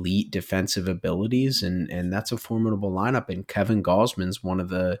elite defensive abilities, and that's a formidable lineup. And Kevin Gausman's one of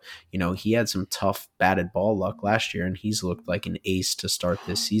the, he had some tough batted ball luck last year, and he's looked like an ace to start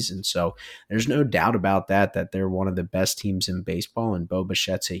this season. So there's no doubt about that they're one of the best teams in baseball, and Bo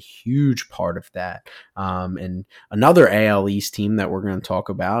Bichette's a huge part of that. And another AL East team that we're going to talk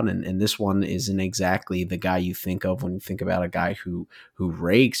about, and this one isn't exactly the guy you think of when you think about a guy who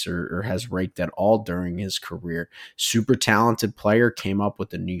rakes or has raked at all during his career. Super talented player, came up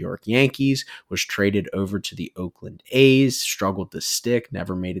with the New York Yankees, was traded over to the Oakland A's, struggled to stick,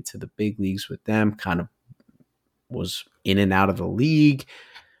 never made it to the big leagues with them, kind of was in and out of the league.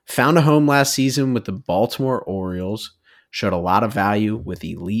 Found a home last season with the Baltimore Orioles, showed a lot of value with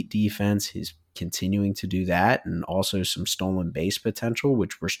elite defense. He's continuing to do that, and also some stolen base potential,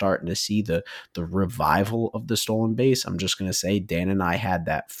 which we're starting to see the revival of the stolen base. I'm just going to say Dan and I had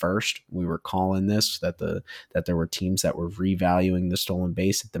that first. We were calling this that there were teams that were revaluing the stolen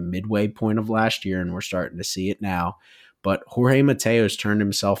base at the midway point of last year, and we're starting to see it now. But Jorge Mateo's turned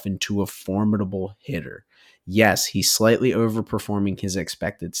himself into a formidable hitter. Yes, he's slightly overperforming his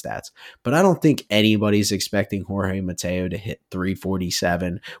expected stats, but I don't think anybody's expecting Jorge Mateo to hit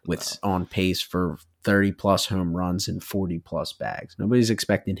 347 with No. on pace for 30 plus home runs and 40 plus bags. Nobody's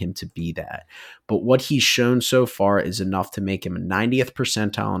expecting him to be that. But what he's shown so far is enough to make him a 90th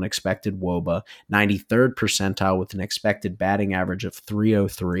percentile in expected WOBA, 93rd percentile with an expected batting average of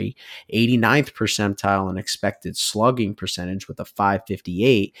 303, 89th percentile in expected slugging percentage with a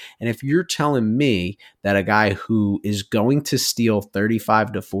 558. And if you're telling me that a guy who is going to steal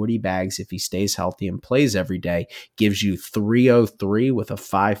 35 to 40 bags if he stays healthy and plays every day gives you 303 with a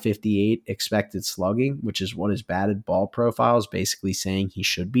 558 expected slugging, which is what his batted ball profile is basically saying he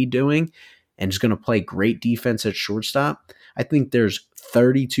should be doing, and is going to play great defense at shortstop, I think there's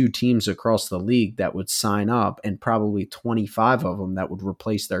 32 teams across the league that would sign up, and probably 25 of them that would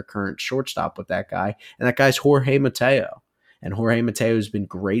replace their current shortstop with that guy. And that guy's Jorge Mateo. And Jorge Mateo has been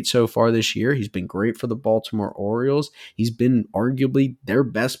great so far this year. He's been great for the Baltimore Orioles. He's been arguably their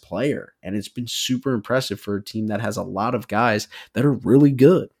best player. And it's been super impressive for a team that has a lot of guys that are really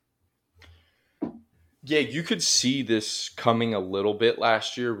good. Yeah, you could see this coming a little bit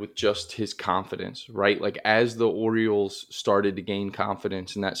last year with just his confidence, right? Like as the Orioles started to gain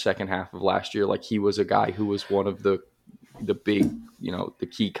confidence in that second half of last year, like he was a guy who was one of the big, the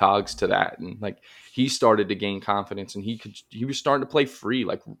key cogs to that. And like he started to gain confidence and he was starting to play free,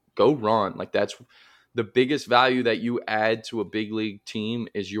 like go run. Like that's the biggest value that you add to a big league team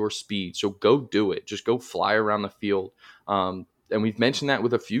is your speed. So go do it. Just go fly around the field. And we've mentioned that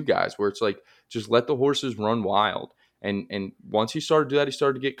with a few guys where it's like, just let the horses run wild. And once he started to do that, he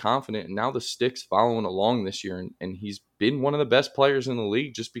started to get confident. And now the stick's following along this year. And he's been one of the best players in the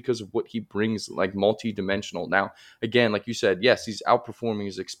league just because of what he brings, like multi-dimensional. Now, again, like you said, yes, he's outperforming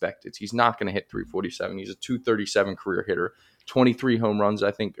his expected. He's not going to hit 347. He's a 237 career hitter, 23 home runs,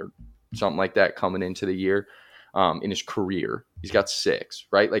 I think, or something like that coming into the year in his career. He's got 6,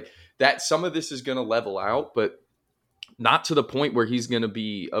 right? Like that, some of this is going to level out, but not to the point where he's going to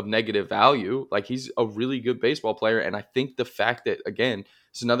be of negative value. Like he's a really good baseball player. And I think the fact that, again,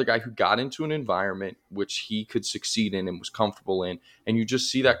 it's another guy who got into an environment which he could succeed in and was comfortable in. And you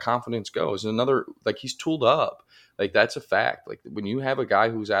just see that confidence go. Is another, like he's tooled up. Like that's a fact. Like when you have a guy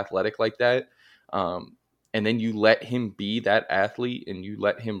who's athletic like that, and then you let him be that athlete and you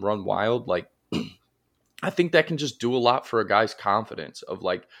let him run wild, like I think that can just do a lot for a guy's confidence of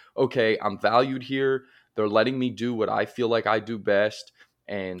like, okay, I'm valued here. They're letting me do what I feel like I do best.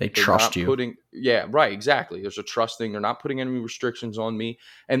 And They they're trust not you. putting, yeah, right, exactly. There's a trust thing. They're not putting any restrictions on me.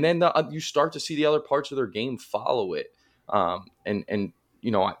 And then you start to see the other parts of their game follow it. And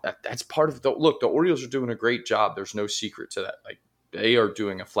that's part of look, the Orioles are doing a great job. There's no secret to that. Like they are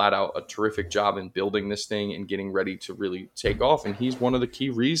doing a flat out, a terrific job in building this thing and getting ready to really take off. And he's one of the key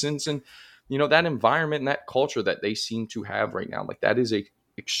reasons. And, that environment and that culture that they seem to have right now, like that is a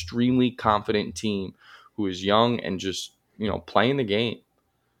extremely confident team who is young and just, playing the game.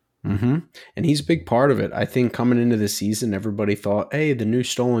 Mm-hmm. And he's a big part of it. I think coming into the season, everybody thought, hey, the new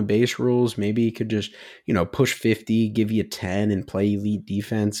stolen base rules, maybe he could just, push 50, give you 10 and play elite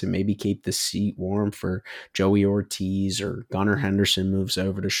defense and maybe keep the seat warm for Joey Ortiz or Gunnar Henderson moves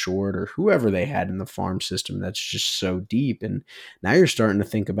over to short or whoever they had in the farm system that's just so deep. And now you're starting to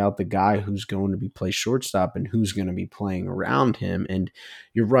think about the guy who's going to be play shortstop and who's going to be playing around him. And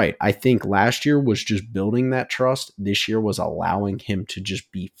you're right. I think last year was just building that trust. This year was allowing him to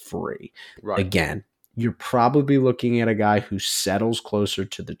just be free. Right. Again, you're probably looking at a guy who settles closer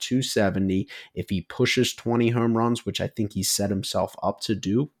to the 270. If he pushes 20 home runs, which I think he's set himself up to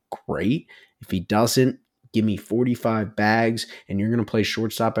do, great. If he doesn't, give me 45 bags and you're going to play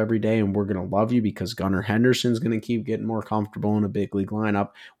shortstop every day and we're going to love you because Gunnar Henderson's going to keep getting more comfortable in a big league lineup.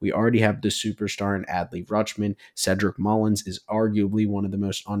 We already have the superstar in Adley Rutschman. Cedric Mullins is arguably one of the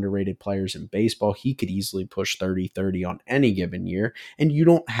most underrated players in baseball. He could easily push 30-30 on any given year. And you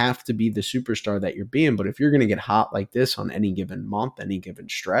don't have to be the superstar that you're being, but if you're going to get hot like this on any given month, any given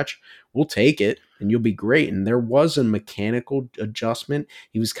stretch, we'll take it and you'll be great. And there was a mechanical adjustment.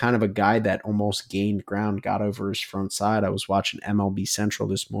 He was kind of a guy that almost gained ground, got over his front side. I was watching MLB Central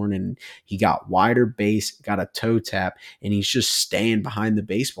this morning and he got wider base, got a toe tap, and he's just staying behind the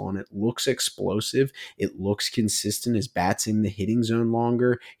baseball. And it looks explosive. It looks consistent. His bat's in the hitting zone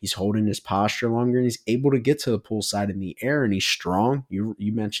longer. He's holding his posture longer and he's able to get to the pull side in the air and he's strong. You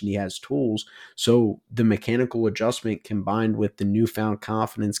mentioned he has tools. So the mechanical adjustment combined with the newfound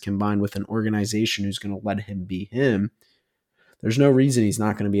confidence combined with an organization who's going to let him be him, there's no reason he's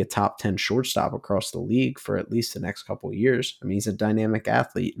not going to be a top 10 shortstop across the league for at least the next couple of years. I mean, he's a dynamic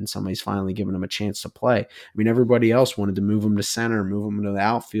athlete, and somebody's finally giving him a chance to play. I mean, everybody else wanted to move him to center, move him to the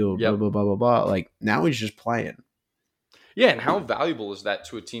outfield, blah, Yep. blah, blah, blah, blah. Like, now he's just playing. Yeah, and how valuable is that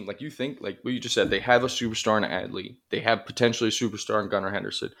to a team? Like you think, like what you just said, they have a superstar in Adley. They have potentially a superstar in Gunnar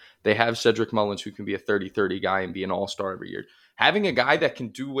Henderson. They have Cedric Mullins, who can be a 30-30 guy and be an all-star every year. Having a guy that can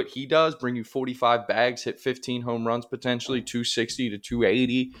do what he does, bring you 45 bags, hit 15 home runs potentially, 260 to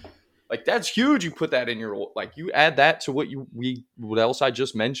 280, like that's huge. You put that in your, like you add that to what else I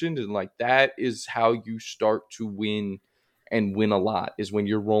just mentioned, and like that is how you start to win and win a lot, is when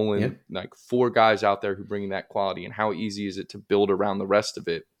you're Yeah. rolling like four guys out there who bring that quality. And how easy is it to build around the rest of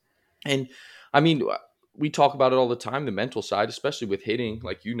it? And I mean, we talk about it all the time, the mental side, especially with hitting.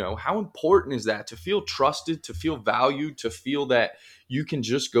 Like, how important is that to feel trusted, to feel valued, to feel that you can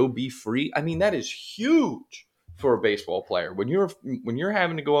just go be free? I mean, that is huge for a baseball player. When you're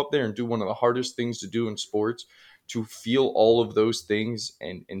having to go up there and do one of the hardest things to do in sports, to feel all of those things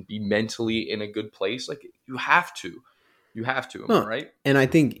and be mentally in a good place, like you have to. You have to, am I No, right? and I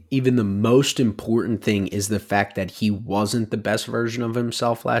think even the most important thing is the fact that he wasn't the best version of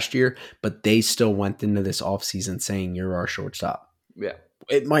himself last year, but they still went into this offseason saying, you're our shortstop. Yeah.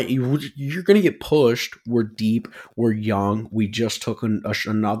 It might, you're going to get pushed. We're deep. We're young. We just took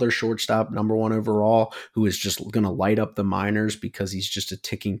another shortstop, number one overall, who is just going to light up the minors because he's just a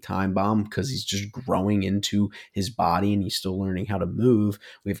ticking time bomb, because he's just growing into his body and he's still learning how to move.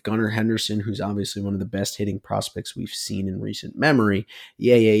 We have Gunnar Henderson, who's obviously one of the best hitting prospects we've seen in recent memory.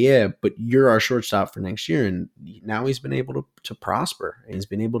 Yeah. But you're our shortstop for next year. And now he's been able to prosper, and he's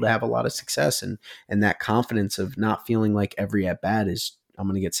been able to have a lot of success, and that confidence of not feeling like every at bat is, I'm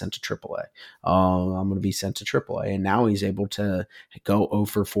going to get sent to AAA. I'm going to be sent to AAA. And now he's able to go 0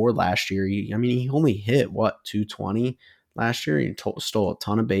 for 4 last year. He only hit, 220 last year? He stole a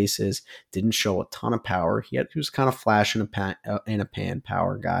ton of bases, didn't show a ton of power. He was kind of flash in a pan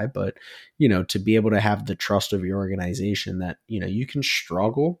power guy. But, to be able to have the trust of your organization that, you can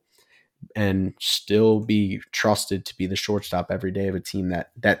struggle and still be trusted to be the shortstop every day of a team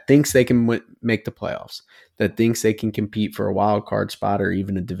that thinks they can make the playoffs, that thinks they can compete for a wild card spot or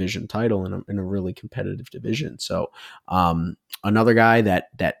even a division title in a really competitive division. So another guy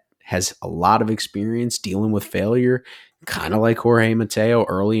that has a lot of experience dealing with failure, kind of like Jorge Mateo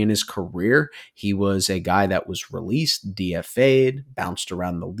early in his career. He was a guy that was released, DFA'd, bounced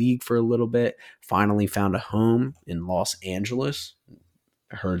around the league for a little bit, finally found a home in Los Angeles.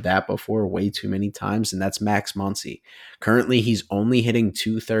 Heard that before way too many times, and that's Max Muncy. Currently, he's only hitting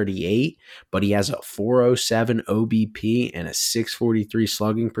 238, but he has a 407 OBP and a 643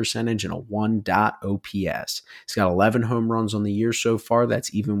 slugging percentage and a 1 OPS. He's got 11 home runs on the year so far.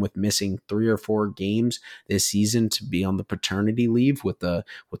 That's even with missing 3 or 4 games this season to be on the paternity leave with the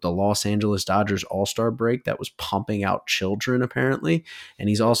Los Angeles Dodgers All-Star break that was pumping out children apparently. And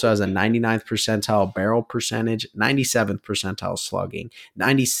he's also has a 99th percentile barrel percentage, 97th percentile slugging,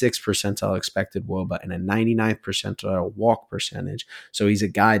 96th percentile expected WOBA, and a 99th percentile walk percentage. So he's a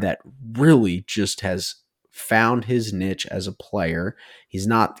guy that really just has found his niche as a player. He's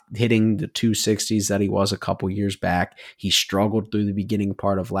not hitting the 260s that he was a couple years back. He struggled through the beginning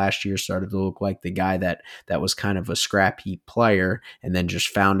part of last year, started to look like the guy that was kind of a scrap heap player, and then just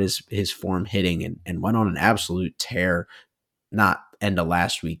found his form hitting and went on an absolute tear, not end of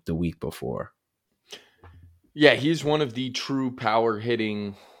last week, the week before. Yeah, he's one of the true power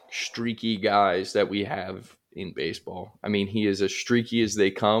hitting, streaky guys that we have in baseball. I mean, he is as streaky as they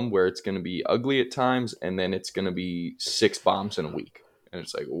come, where it's going to be ugly at times, and then it's going to be 6 bombs in a week. And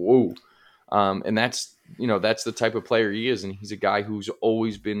it's like, whoa. And that's the type of player he is. And he's a guy who's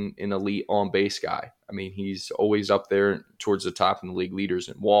always been an elite on base guy. I mean, he's always up there towards the top in the league leaders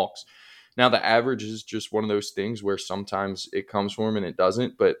in walks. Now, the average is just one of those things where sometimes it comes for him and it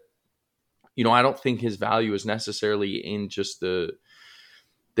doesn't. But I don't think his value is necessarily in just the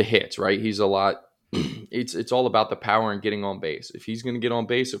hits, right? He's a lot. It's all about the power and getting on base. If he's going to get on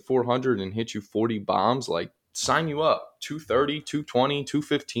base at 400 and hit you 40 bombs, like sign you up. 230, 220,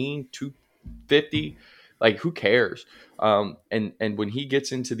 215, 250. Like who cares? And when he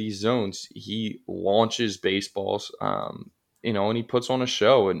gets into these zones, he launches baseballs. And he puts on a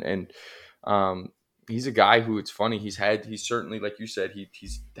show. And he's a guy who, it's funny, he's certainly, like you said,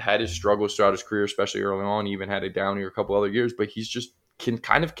 he's had his struggles throughout his career, especially early on. He even had a down year a couple other years, but he's just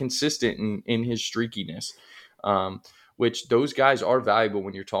kind of consistent in his streakiness, which those guys are valuable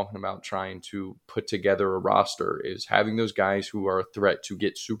when you're talking about trying to put together a roster, is having those guys who are a threat to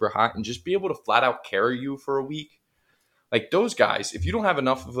get super hot and just be able to flat out carry you for a week. Like those guys, if you don't have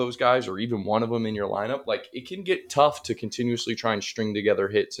enough of those guys or even one of them in your lineup, like it can get tough to continuously try and string together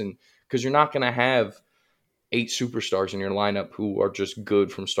hits, and because you're not going to have 8 superstars in your lineup who are just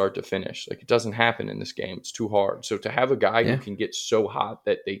good from start to finish. Like it doesn't happen in this game. It's too hard. So to have a guy who Yeah. can get so hot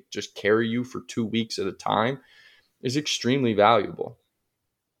that they just carry you for 2 weeks at a time is extremely valuable.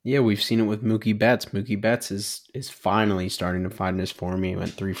 Yeah, we've seen it with Mookie Betts. Mookie Betts is finally starting to find his form. He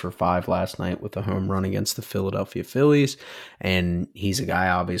went 3 for 5 last night with a home run against the Philadelphia Phillies, and he's a guy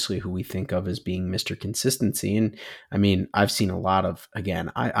obviously who we think of as being Mr. Consistency. And I mean, I've seen a lot of,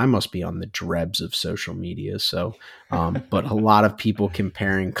 again, I must be on the drebs of social media, so but a lot of people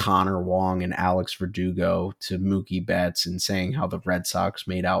comparing Connor Wong and Alex Verdugo to Mookie Betts and saying how the Red Sox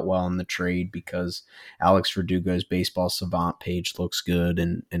made out well in the trade because Alex Verdugo's baseball savant page looks good,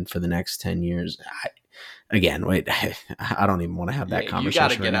 and for the next 10 years, I don't even want to have that Yeah, you got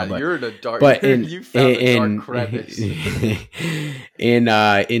to conversation get right now. out. But You're in a dark. but You found a dark crevice.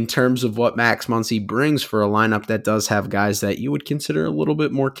 in terms of what Max Muncy brings for a lineup that does have guys that you would consider a little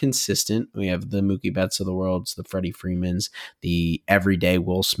bit more consistent, we have the Mookie Betts of the world, the Freddie Freemans, the everyday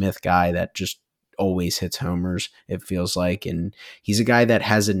Will Smith guy that just always hits homers, it feels like. And he's a guy that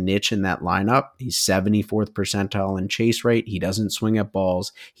has a niche in that lineup. He's 74th percentile in chase rate. He doesn't swing at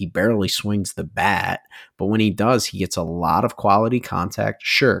balls. He barely swings the bat. But when he does, he gets a lot of quality contact.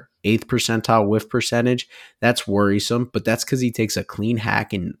 Sure, 8th percentile whiff percentage. That's worrisome, but that's because he takes a clean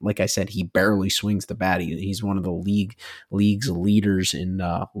hack. And like I said, he barely swings the bat. He's one of the league's leaders in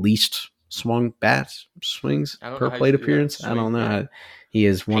least swung bat swings per plate appearance. I don't know. Yeah. He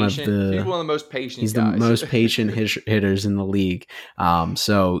is one Patient. of the. He's one of the most patient. He's guys. the most patient hitters in the league.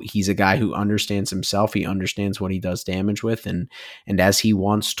 So he's a guy who understands himself. He understands what he does damage with. And as he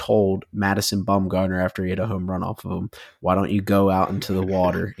once told Madison Bumgarner after he had a home run off of him, why don't you go out into the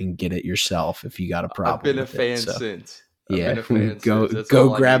water and get it yourself if you got a problem? I've been a fan since.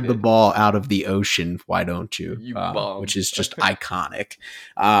 Go grab the ball out of the ocean. Why don't you? Bum. Which is just iconic.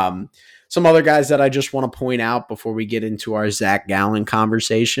 Some other guys that I just want to point out before we get into our Zach Gallen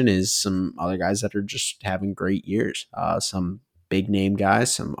conversation is some other guys that are just having great years. Some big name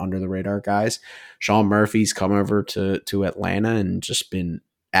guys, some under the radar guys. Sean Murphy's come over to Atlanta and just been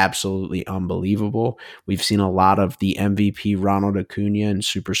absolutely unbelievable. We've seen a lot of the MVP Ronald Acuna and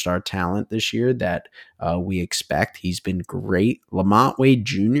superstar talent this year that we expect. He's been great. Lamont Wade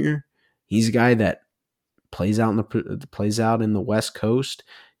Jr., he's a guy that plays out in the West Coast.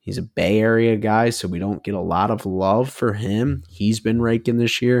 He's a Bay Area guy, so we don't get a lot of love for him. He's been raking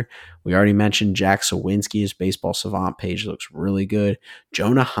this year. We already mentioned Jack Sawinski. His baseball savant page looks really good.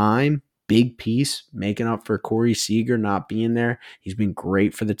 Jonah Heim, big piece, making up for Corey Seager not being there. He's been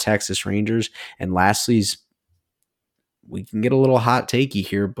great for the Texas Rangers. And lastly, we can get a little hot takey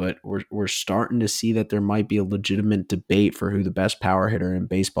here, but we're starting to see that there might be a legitimate debate for who the best power hitter in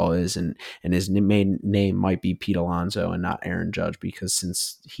baseball is, and his main name might be Pete Alonso and not Aaron Judge, because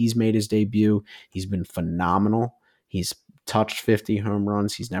since he's made his debut, he's been phenomenal. He's touched 50 home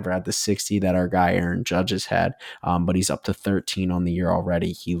runs. He's never had the 60 that our guy Aaron Judge has had, but he's up to 13 on the year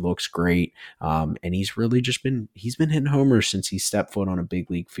already. He looks great, and he's really he's been hitting homers since he stepped foot on a big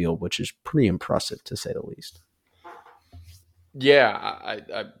league field, which is pretty impressive to say the least. Yeah,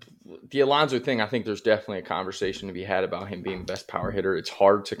 the Alonso thing, I think there's definitely a conversation to be had about him being the best power hitter. It's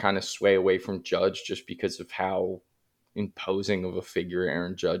hard to kind of sway away from Judge just because of how imposing of a figure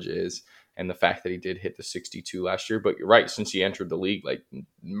Aaron Judge is and the fact that he did hit the 62 last year. But you're right, since he entered the league, like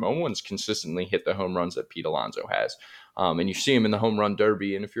no one's consistently hit the home runs that Pete Alonso has. And you see him in the home run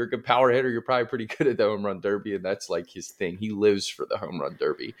derby. And if you're a good power hitter, you're probably pretty good at the home run derby. And that's like his thing. He lives for the home run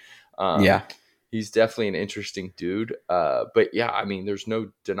derby. Yeah. He's definitely an interesting dude. But yeah, I mean, there's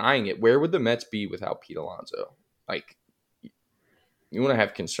no denying it. Where would the Mets be without Pete Alonso? Like, you want to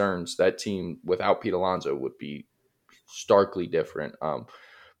have concerns. That team without Pete Alonso would be starkly different.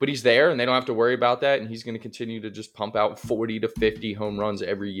 But he's there, and they don't have to worry about that. And he's going to continue to just pump out 40 to 50 home runs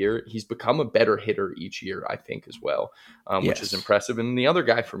every year. He's become a better hitter each year, I think, as well, which is impressive. And the other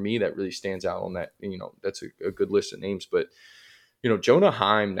guy for me that really stands out on that, that's a good list of names, but Jonah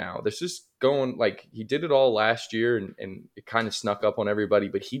Heim now, this is going like he did it all last year and it kind of snuck up on everybody,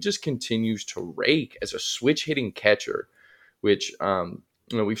 but he just continues to rake as a switch hitting catcher, which,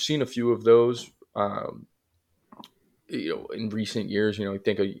 we've seen a few of those, in recent years. You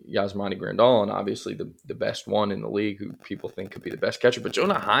think of Yasmani Grandal, and obviously the best one in the league who people think could be the best catcher, but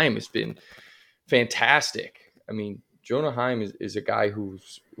Jonah Heim has been fantastic. I mean, Jonah Heim is a guy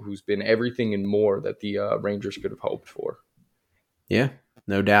who's been everything and more that the Rangers could have hoped for. Yeah,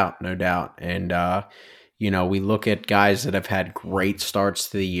 no doubt. And, we look at guys that have had great starts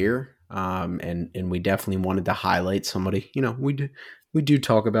to the year. And we definitely wanted to highlight somebody. We do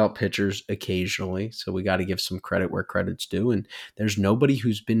talk about pitchers occasionally, so we got to give some credit where credit's due. And there's nobody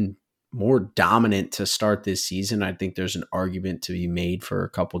who's been more dominant to start this season. I think there's an argument to be made for a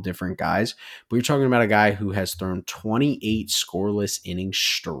couple different guys, but you're talking about a guy who has thrown 28 scoreless innings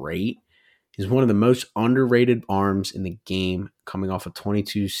straight. He's one of the most underrated arms in the game, coming off a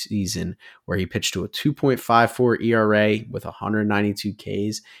 22 season where he pitched to a 2.54 ERA with 192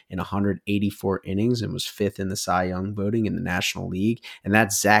 Ks in 184 innings and was fifth in the Cy Young voting in the National League. And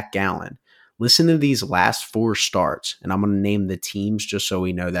that's Zach Gallen. Listen to these last four starts, and I'm going to name the teams just so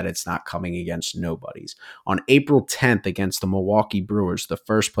we know that it's not coming against nobodies. On April 10th against the Milwaukee Brewers, the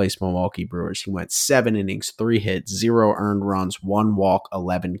first place Milwaukee Brewers, he went 7 innings, 3 hits, 0 earned runs, 1 walk,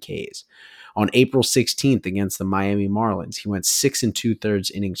 11 Ks. On April 16th against the Miami Marlins, he went 6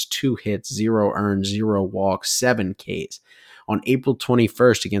 2/3 innings, 2 hits, 0 earned, 0 walks, 7 Ks. On April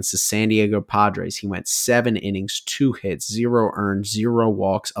 21st against the San Diego Padres, he went 7 innings, 2 hits, 0 earned, 0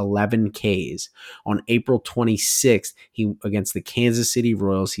 walks, 11 Ks. On April 26th, against the Kansas City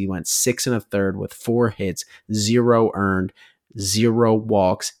Royals, he went 6 1/3 with 4 hits, 0 earned, 0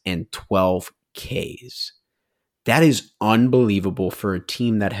 walks, and 12 Ks. That is unbelievable for a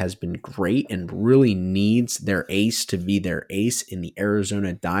team that has been great and really needs their ace to be their ace in the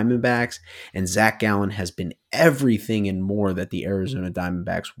Arizona Diamondbacks. And Zach Gallen has been everything and more that the Arizona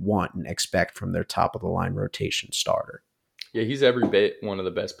Diamondbacks want and expect from their top of the line rotation starter. Yeah, he's every bit one of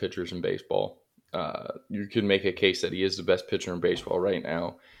the best pitchers in baseball. You could make a case that he is the best pitcher in baseball right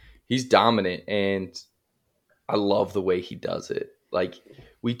now. He's dominant, and I love the way he does it. Like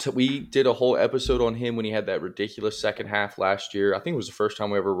we did a whole episode on him when he had that ridiculous second half last year. I think it was the first time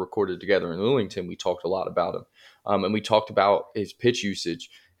we ever recorded together in Lillington. We talked a lot about him, and we talked about his pitch usage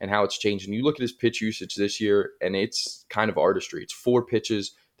and how it's changed. And you look at his pitch usage this year, and it's kind of artistry. It's 4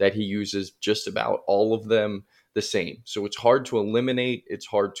 pitches that he uses, just about all of them the same. So it's hard to eliminate. It's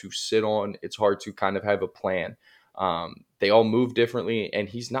hard to sit on. It's hard to kind of have a plan. They all move differently, and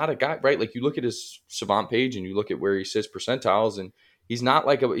he's not a guy, right? Like you look at his Savant page and you look at where he sits percentiles, and he's not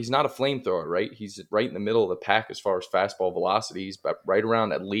a flamethrower, right? He's right in the middle of the pack as far as fastball velocities, but right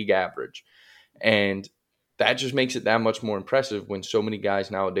around at league average. And that just makes it that much more impressive when so many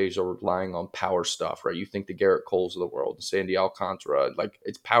guys nowadays are relying on power stuff, right? You think the Garrett Coles of the world, the Sandy Alcantara, like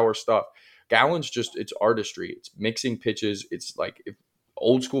it's power stuff. Gallen's just, it's artistry. It's mixing pitches. It's like, if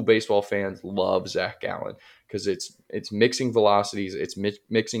old school baseball fans love Zach Gallen, because it's mixing velocities, it's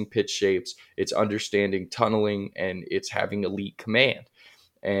mixing pitch shapes, it's understanding tunneling, and it's having elite command.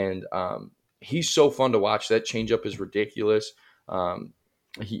 And he's so fun to watch. That changeup is ridiculous.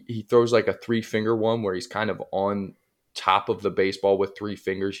 He throws like a 3-finger one where he's kind of on top of the baseball with 3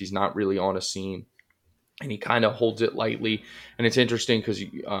 fingers. He's not really on a seam, and he kind of holds it lightly. And it's interesting because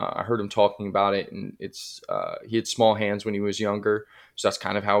I heard him talking about it, and he had small hands when he was younger. So that's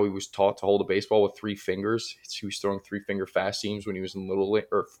kind of how he was taught to hold a baseball with 3 fingers. He was throwing 3-finger fast seams when he was in Little League,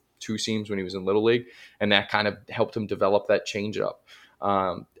 or 2 seams when he was in Little League. And that kind of helped him develop that changeup.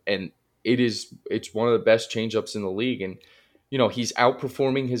 And it's one of the best changeups in the league. And, he's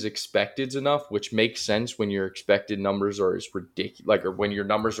outperforming his expecteds enough, which makes sense when your expected numbers are as ridiculous, or when your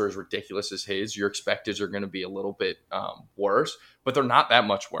numbers are as ridiculous as his, your expecteds are going to be a little bit worse, but they're not that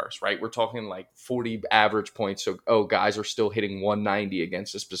much worse, right? We're talking like 40 average points. So, guys are still hitting 190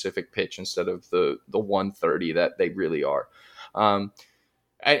 against a specific pitch instead of the 130 that they really are.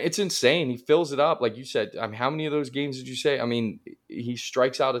 It's insane. He fills it up. Like you said, how many of those games did you say? I mean, he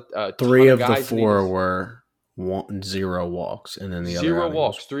strikes out a 3 ton of guys the 4 were 0 walks, and then the other 0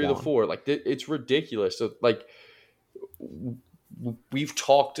 walks, 3 1. of the 4. Like it's ridiculous. So like we've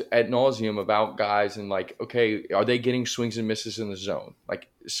talked ad nauseum about guys and like, okay, are they getting swings and misses in the zone? Like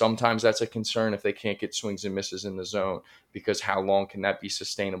sometimes that's a concern if they can't get swings and misses in the zone, because how long can that be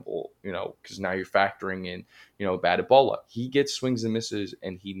sustainable? Because now you're factoring in, batted ball luck. He gets swings and misses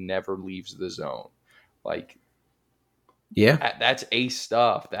and he never leaves the zone. Like, yeah, that's ace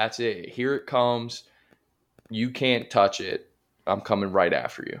stuff. That's it. Here it comes. You can't touch it. I'm coming right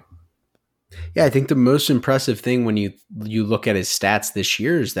after you. Yeah, I think the most impressive thing when you look at his stats this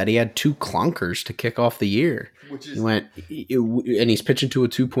year is that he had 2 clunkers to kick off the year. And he's pitching to a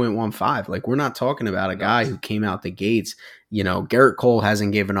 2.15. Like, we're not talking about a guy who came out the gates. Garrett Cole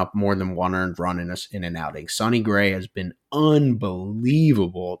hasn't given up more than 1 earned run in an outing. Sonny Gray has been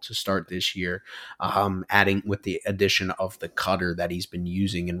unbelievable to start this year, adding with the addition of the cutter that he's been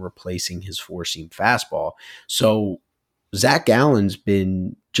using and replacing his 4-seam fastball. So Zach Gallen's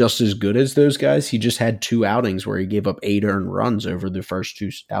been just as good as those guys. He just had 2 outings where he gave up 8 earned runs over the first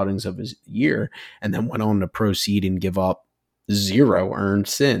 2 outings of his year, and then went on to proceed and give up 0 earned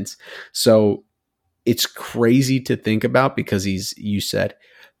since. So it's crazy to think about because you said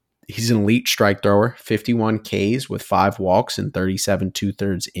he's an elite strike thrower, 51 Ks with 5 walks and 37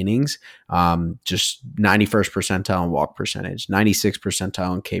 2/3 innings. Just 91st percentile in walk percentage, 96th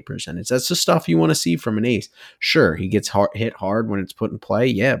percentile in K percentage. That's the stuff you want to see from an ace. Sure, he gets hit hard when it's put in play.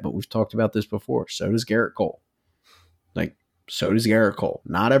 Yeah, but we've talked about this before. So does Garrett Cole. Like, so does Garrett Cole.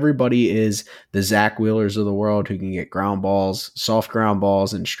 Not everybody is the Zach Wheelers of the world who can get ground balls, soft ground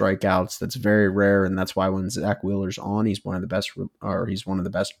balls, and strikeouts. That's very rare, and that's why when Zach Wheeler's on, he's one of the best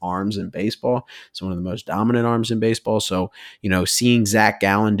arms in baseball. He's one of the most dominant arms in baseball. So, seeing Zach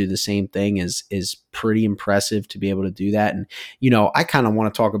Gallen do the same thing is pretty impressive to be able to do that. And I kind of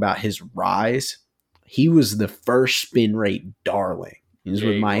want to talk about his rise. He was the first spin rate darling. He was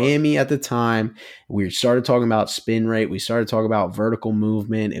with Miami at the time. We started talking about spin rate. We started talking about vertical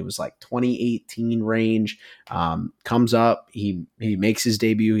movement. It was like 2018 range. Comes up. He makes his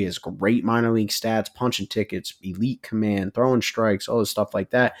debut. He has great minor league stats, punching tickets, elite command, throwing strikes, all this stuff like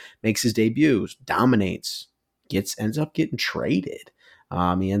that. Makes his debut, dominates, ends up getting traded.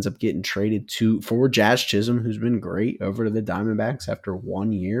 He ends up getting traded for Jazz Chisholm, who's been great, over to the Diamondbacks after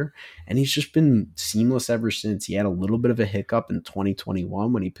 1 year. And he's just been seamless ever since. He had a little bit of a hiccup in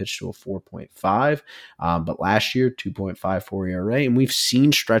 2021 when he pitched to a 4.5. But last year, 2.54 ERA. And we've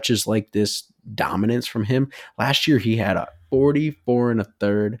seen stretches like this dominance from him. Last year, he had a 44 and a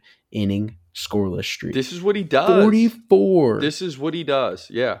third inning scoreless streak. This is what he does. 44. This is what he does.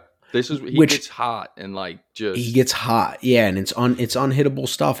 Yeah. He gets hot and he gets hot, yeah, and it's unhittable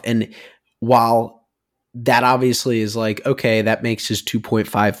stuff. And while that obviously is okay, that makes his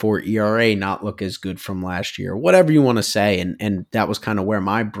 2.54 ERA not look as good from last year, whatever you want to say, and that was kind of where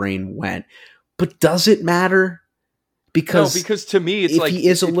my brain went. But does it matter? Because to me, it's if he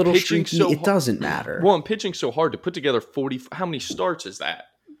is a little streaky, it doesn't matter. Well, I'm pitching so hard to put together 40. How many starts is that?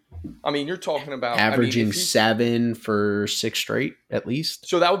 I mean, you're talking about averaging 7 for 6 straight at least.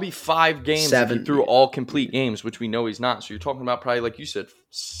 So that would be 5 games if he threw all complete games, which we know he's not. So you're talking about probably, like you said,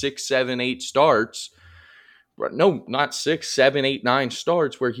 6, 7, 8 starts. No, not 6, 7, 8, 9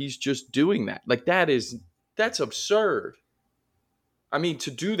 starts where he's just doing that. That's absurd. I mean,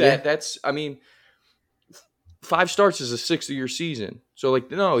 to do that, yeah. 5 starts is a 6th of your season. So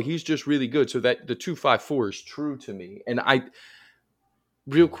no, he's just really good. So that the 2.54 is true to me. And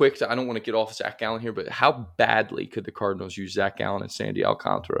real quick, I don't want to get off Zach Gallen here, but how badly could the Cardinals use Zach Gallen and Sandy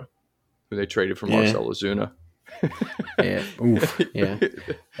Alcantara, who they traded for Marcell Ozuna? Yeah, oof, yeah.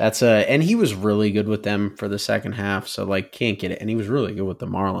 That's and he was really good with them for the second half, so can't get it. And he was really good with the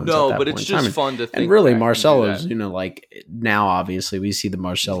Marlins. No, but it's just fun to think. And really, Marcell Ozuna, now obviously we see the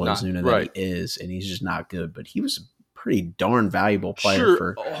Marcell Ozuna that he is, and he's just not good. But he was pretty darn valuable player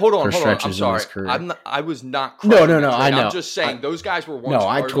for stretches of his career. I was not. No. I know. I'm just saying those guys were once. No,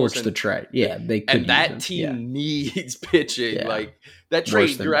 I torched the trade. Yeah, they could. And that team needs pitching. Yeah. That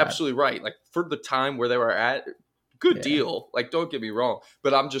trade. You're absolutely right. For the time where they were at, good deal. Don't get me wrong,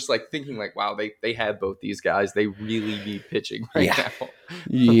 but I'm just thinking wow, they had both these guys. They really need pitching right now.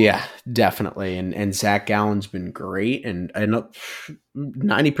 Yeah, definitely. And Zach Gallen's been great, and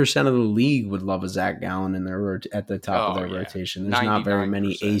 90% of the league would love a Zach Gallen at the top of their rotation. There's not very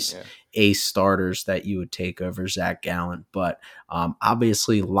many ace starters that you would take over Zach Gallen, but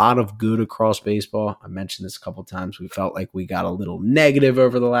obviously a lot of good across baseball. I mentioned this a couple times. We felt like we got a little negative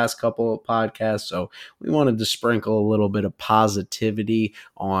over the last couple of podcasts, so we wanted to sprinkle a little bit of positivity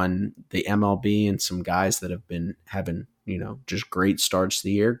on the MLB and some guys that have been having just great starts to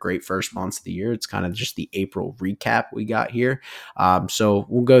the year, great first months of the year. It's kind of just the April recap we got here. So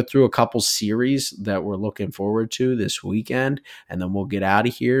we'll go through a couple series that we're looking forward to this weekend, and then we'll get out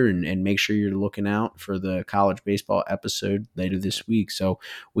of here and make sure you're looking out for the college baseball episode later this week. So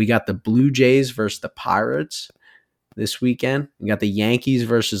we got the Blue Jays versus the Pirates this weekend. We got the Yankees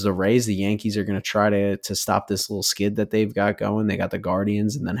versus the Rays. The Yankees are going to try to stop this little skid that they've got going. They got the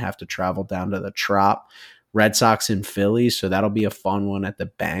Guardians and then have to travel down to the Trop. Red Sox and Phillies, so that'll be a fun one at the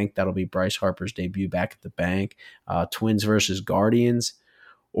bank. That'll be Bryce Harper's debut back at the bank. Twins versus Guardians.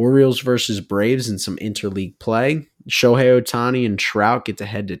 Orioles versus Braves in some interleague play. Shohei Ohtani and Trout get to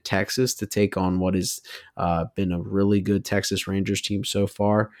head to Texas to take on what has been a really good Texas Rangers team so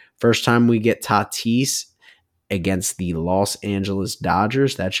far. First time we get Tatis against the Los Angeles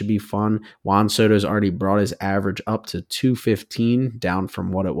Dodgers. That should be fun. Juan Soto's already brought his average up to 215, down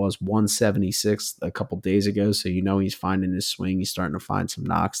from what it was 176 a couple days ago. So he's finding his swing. He's starting to find some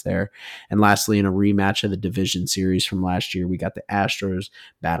knocks there. And lastly, in a rematch of the division series from last year, we got the Astros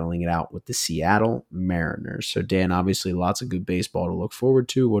battling it out with the Seattle Mariners. So Dan, obviously lots of good baseball to look forward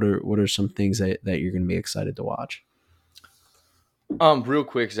to. What are some things that you're going to be excited to watch? Real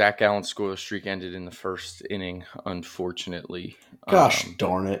quick, Zach Allen's scoreless streak ended in the first inning, unfortunately. Gosh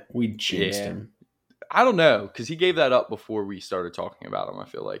darn it. We jinxed Yeah. him. I don't know, because he gave that up before we started talking about him, I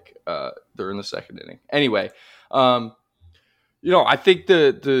feel like, during the second inning. Anyway, I think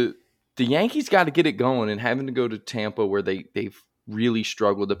the Yankees got to get it going, and having to go to Tampa where they've really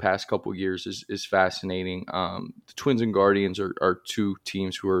struggled the past couple of years is fascinating. The Twins and Guardians are two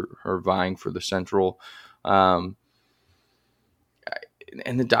teams who are vying for the Central. And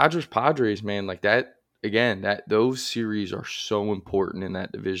the Dodgers Padres, man, like that again, that those series are so important in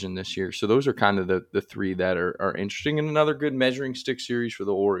that division this year. So those are kind of the three that are interesting, and another good measuring stick series for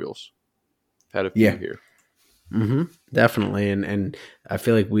the Orioles. Had a few Yeah. here. Definitely. And I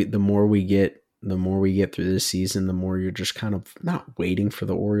feel like the more we get through this season, the more you're just kind of not waiting for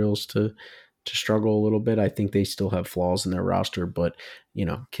the Orioles to struggle a little bit. I think they still have flaws in their roster, but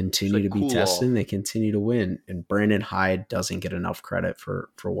continue Like to be cool tested. off. They continue to win. And Brandon Hyde doesn't get enough credit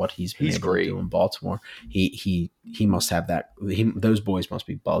for what he's been able Great. to do in Baltimore. He must have that. Those boys must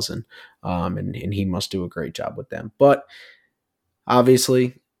be buzzing, and he must do a great job with them. But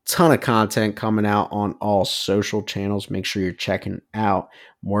obviously, ton of content coming out on all social channels. Make sure you're checking out.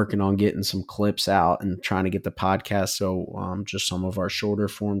 I'm working on getting some clips out and trying to get the podcast. So just some of our shorter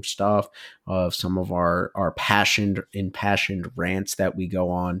form stuff of some of our impassioned rants that we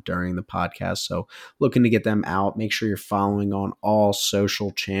go on during the podcast. So looking to get them out. Make sure you're following on all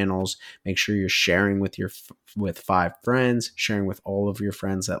social channels. Make sure you're sharing with 5 friends, sharing with all of your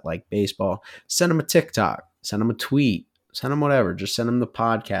friends that like baseball. Send them a TikTok. Send them a tweet. Send them whatever. Just send them the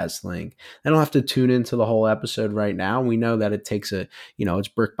podcast link. They don't have to tune into the whole episode right now. We know that it takes it's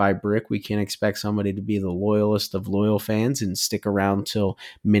brick by brick. We can't expect somebody to be the loyalist of loyal fans and stick around till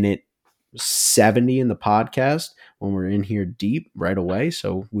minute 70 in the podcast when we're in here deep right away.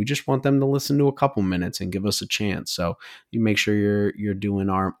 So we just want them to listen to a couple minutes and give us a chance. So you make sure you're doing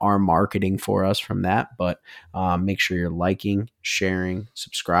our marketing for us from that, but make sure you're liking, sharing,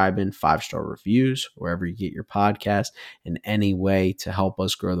 subscribing, 5-star reviews wherever you get your podcast, in any way to help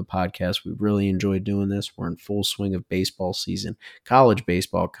us grow the podcast. We really enjoy doing this. We're in full swing of baseball season, college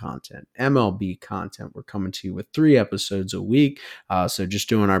baseball content, MLB content. We're coming to you with 3 episodes a week. So just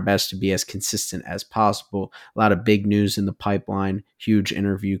doing our best to be as consistent as possible. A lot of big news in the pipeline. Huge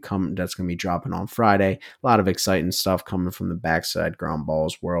interview coming that's going to be dropping on Friday. A lot of exciting stuff coming from the backside ground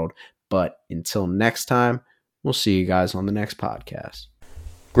balls world. But until next time, we'll see you guys on the next podcast.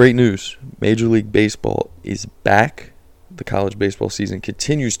 Great news. Major League Baseball is back. The college baseball season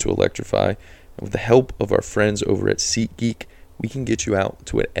continues to electrify. And with the help of our friends over at SeatGeek, we can get you out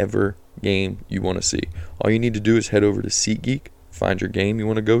to whatever game you want to see. All you need to do is head over to SeatGeek, find your game you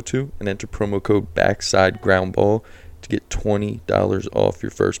want to go to, and enter promo code BACKSIDEGROUNDBALL to get $20 off your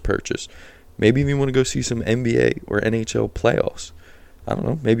first purchase. Maybe you want to go see some NBA or NHL playoffs. I don't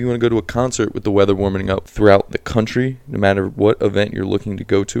know, maybe you want to go to a concert with the weather warming up throughout the country. No matter what event you're looking to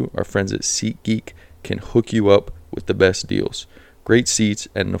go to, our friends at SeatGeek can hook you up with the best deals. Great seats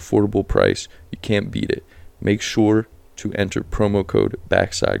at an affordable price. You can't beat it. Make sure to enter promo code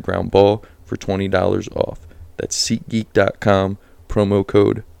BACKSIDEGROUNDBALL for $20 off. That's SeatGeek.com, promo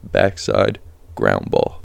code BACKSIDEGROUNDBALL.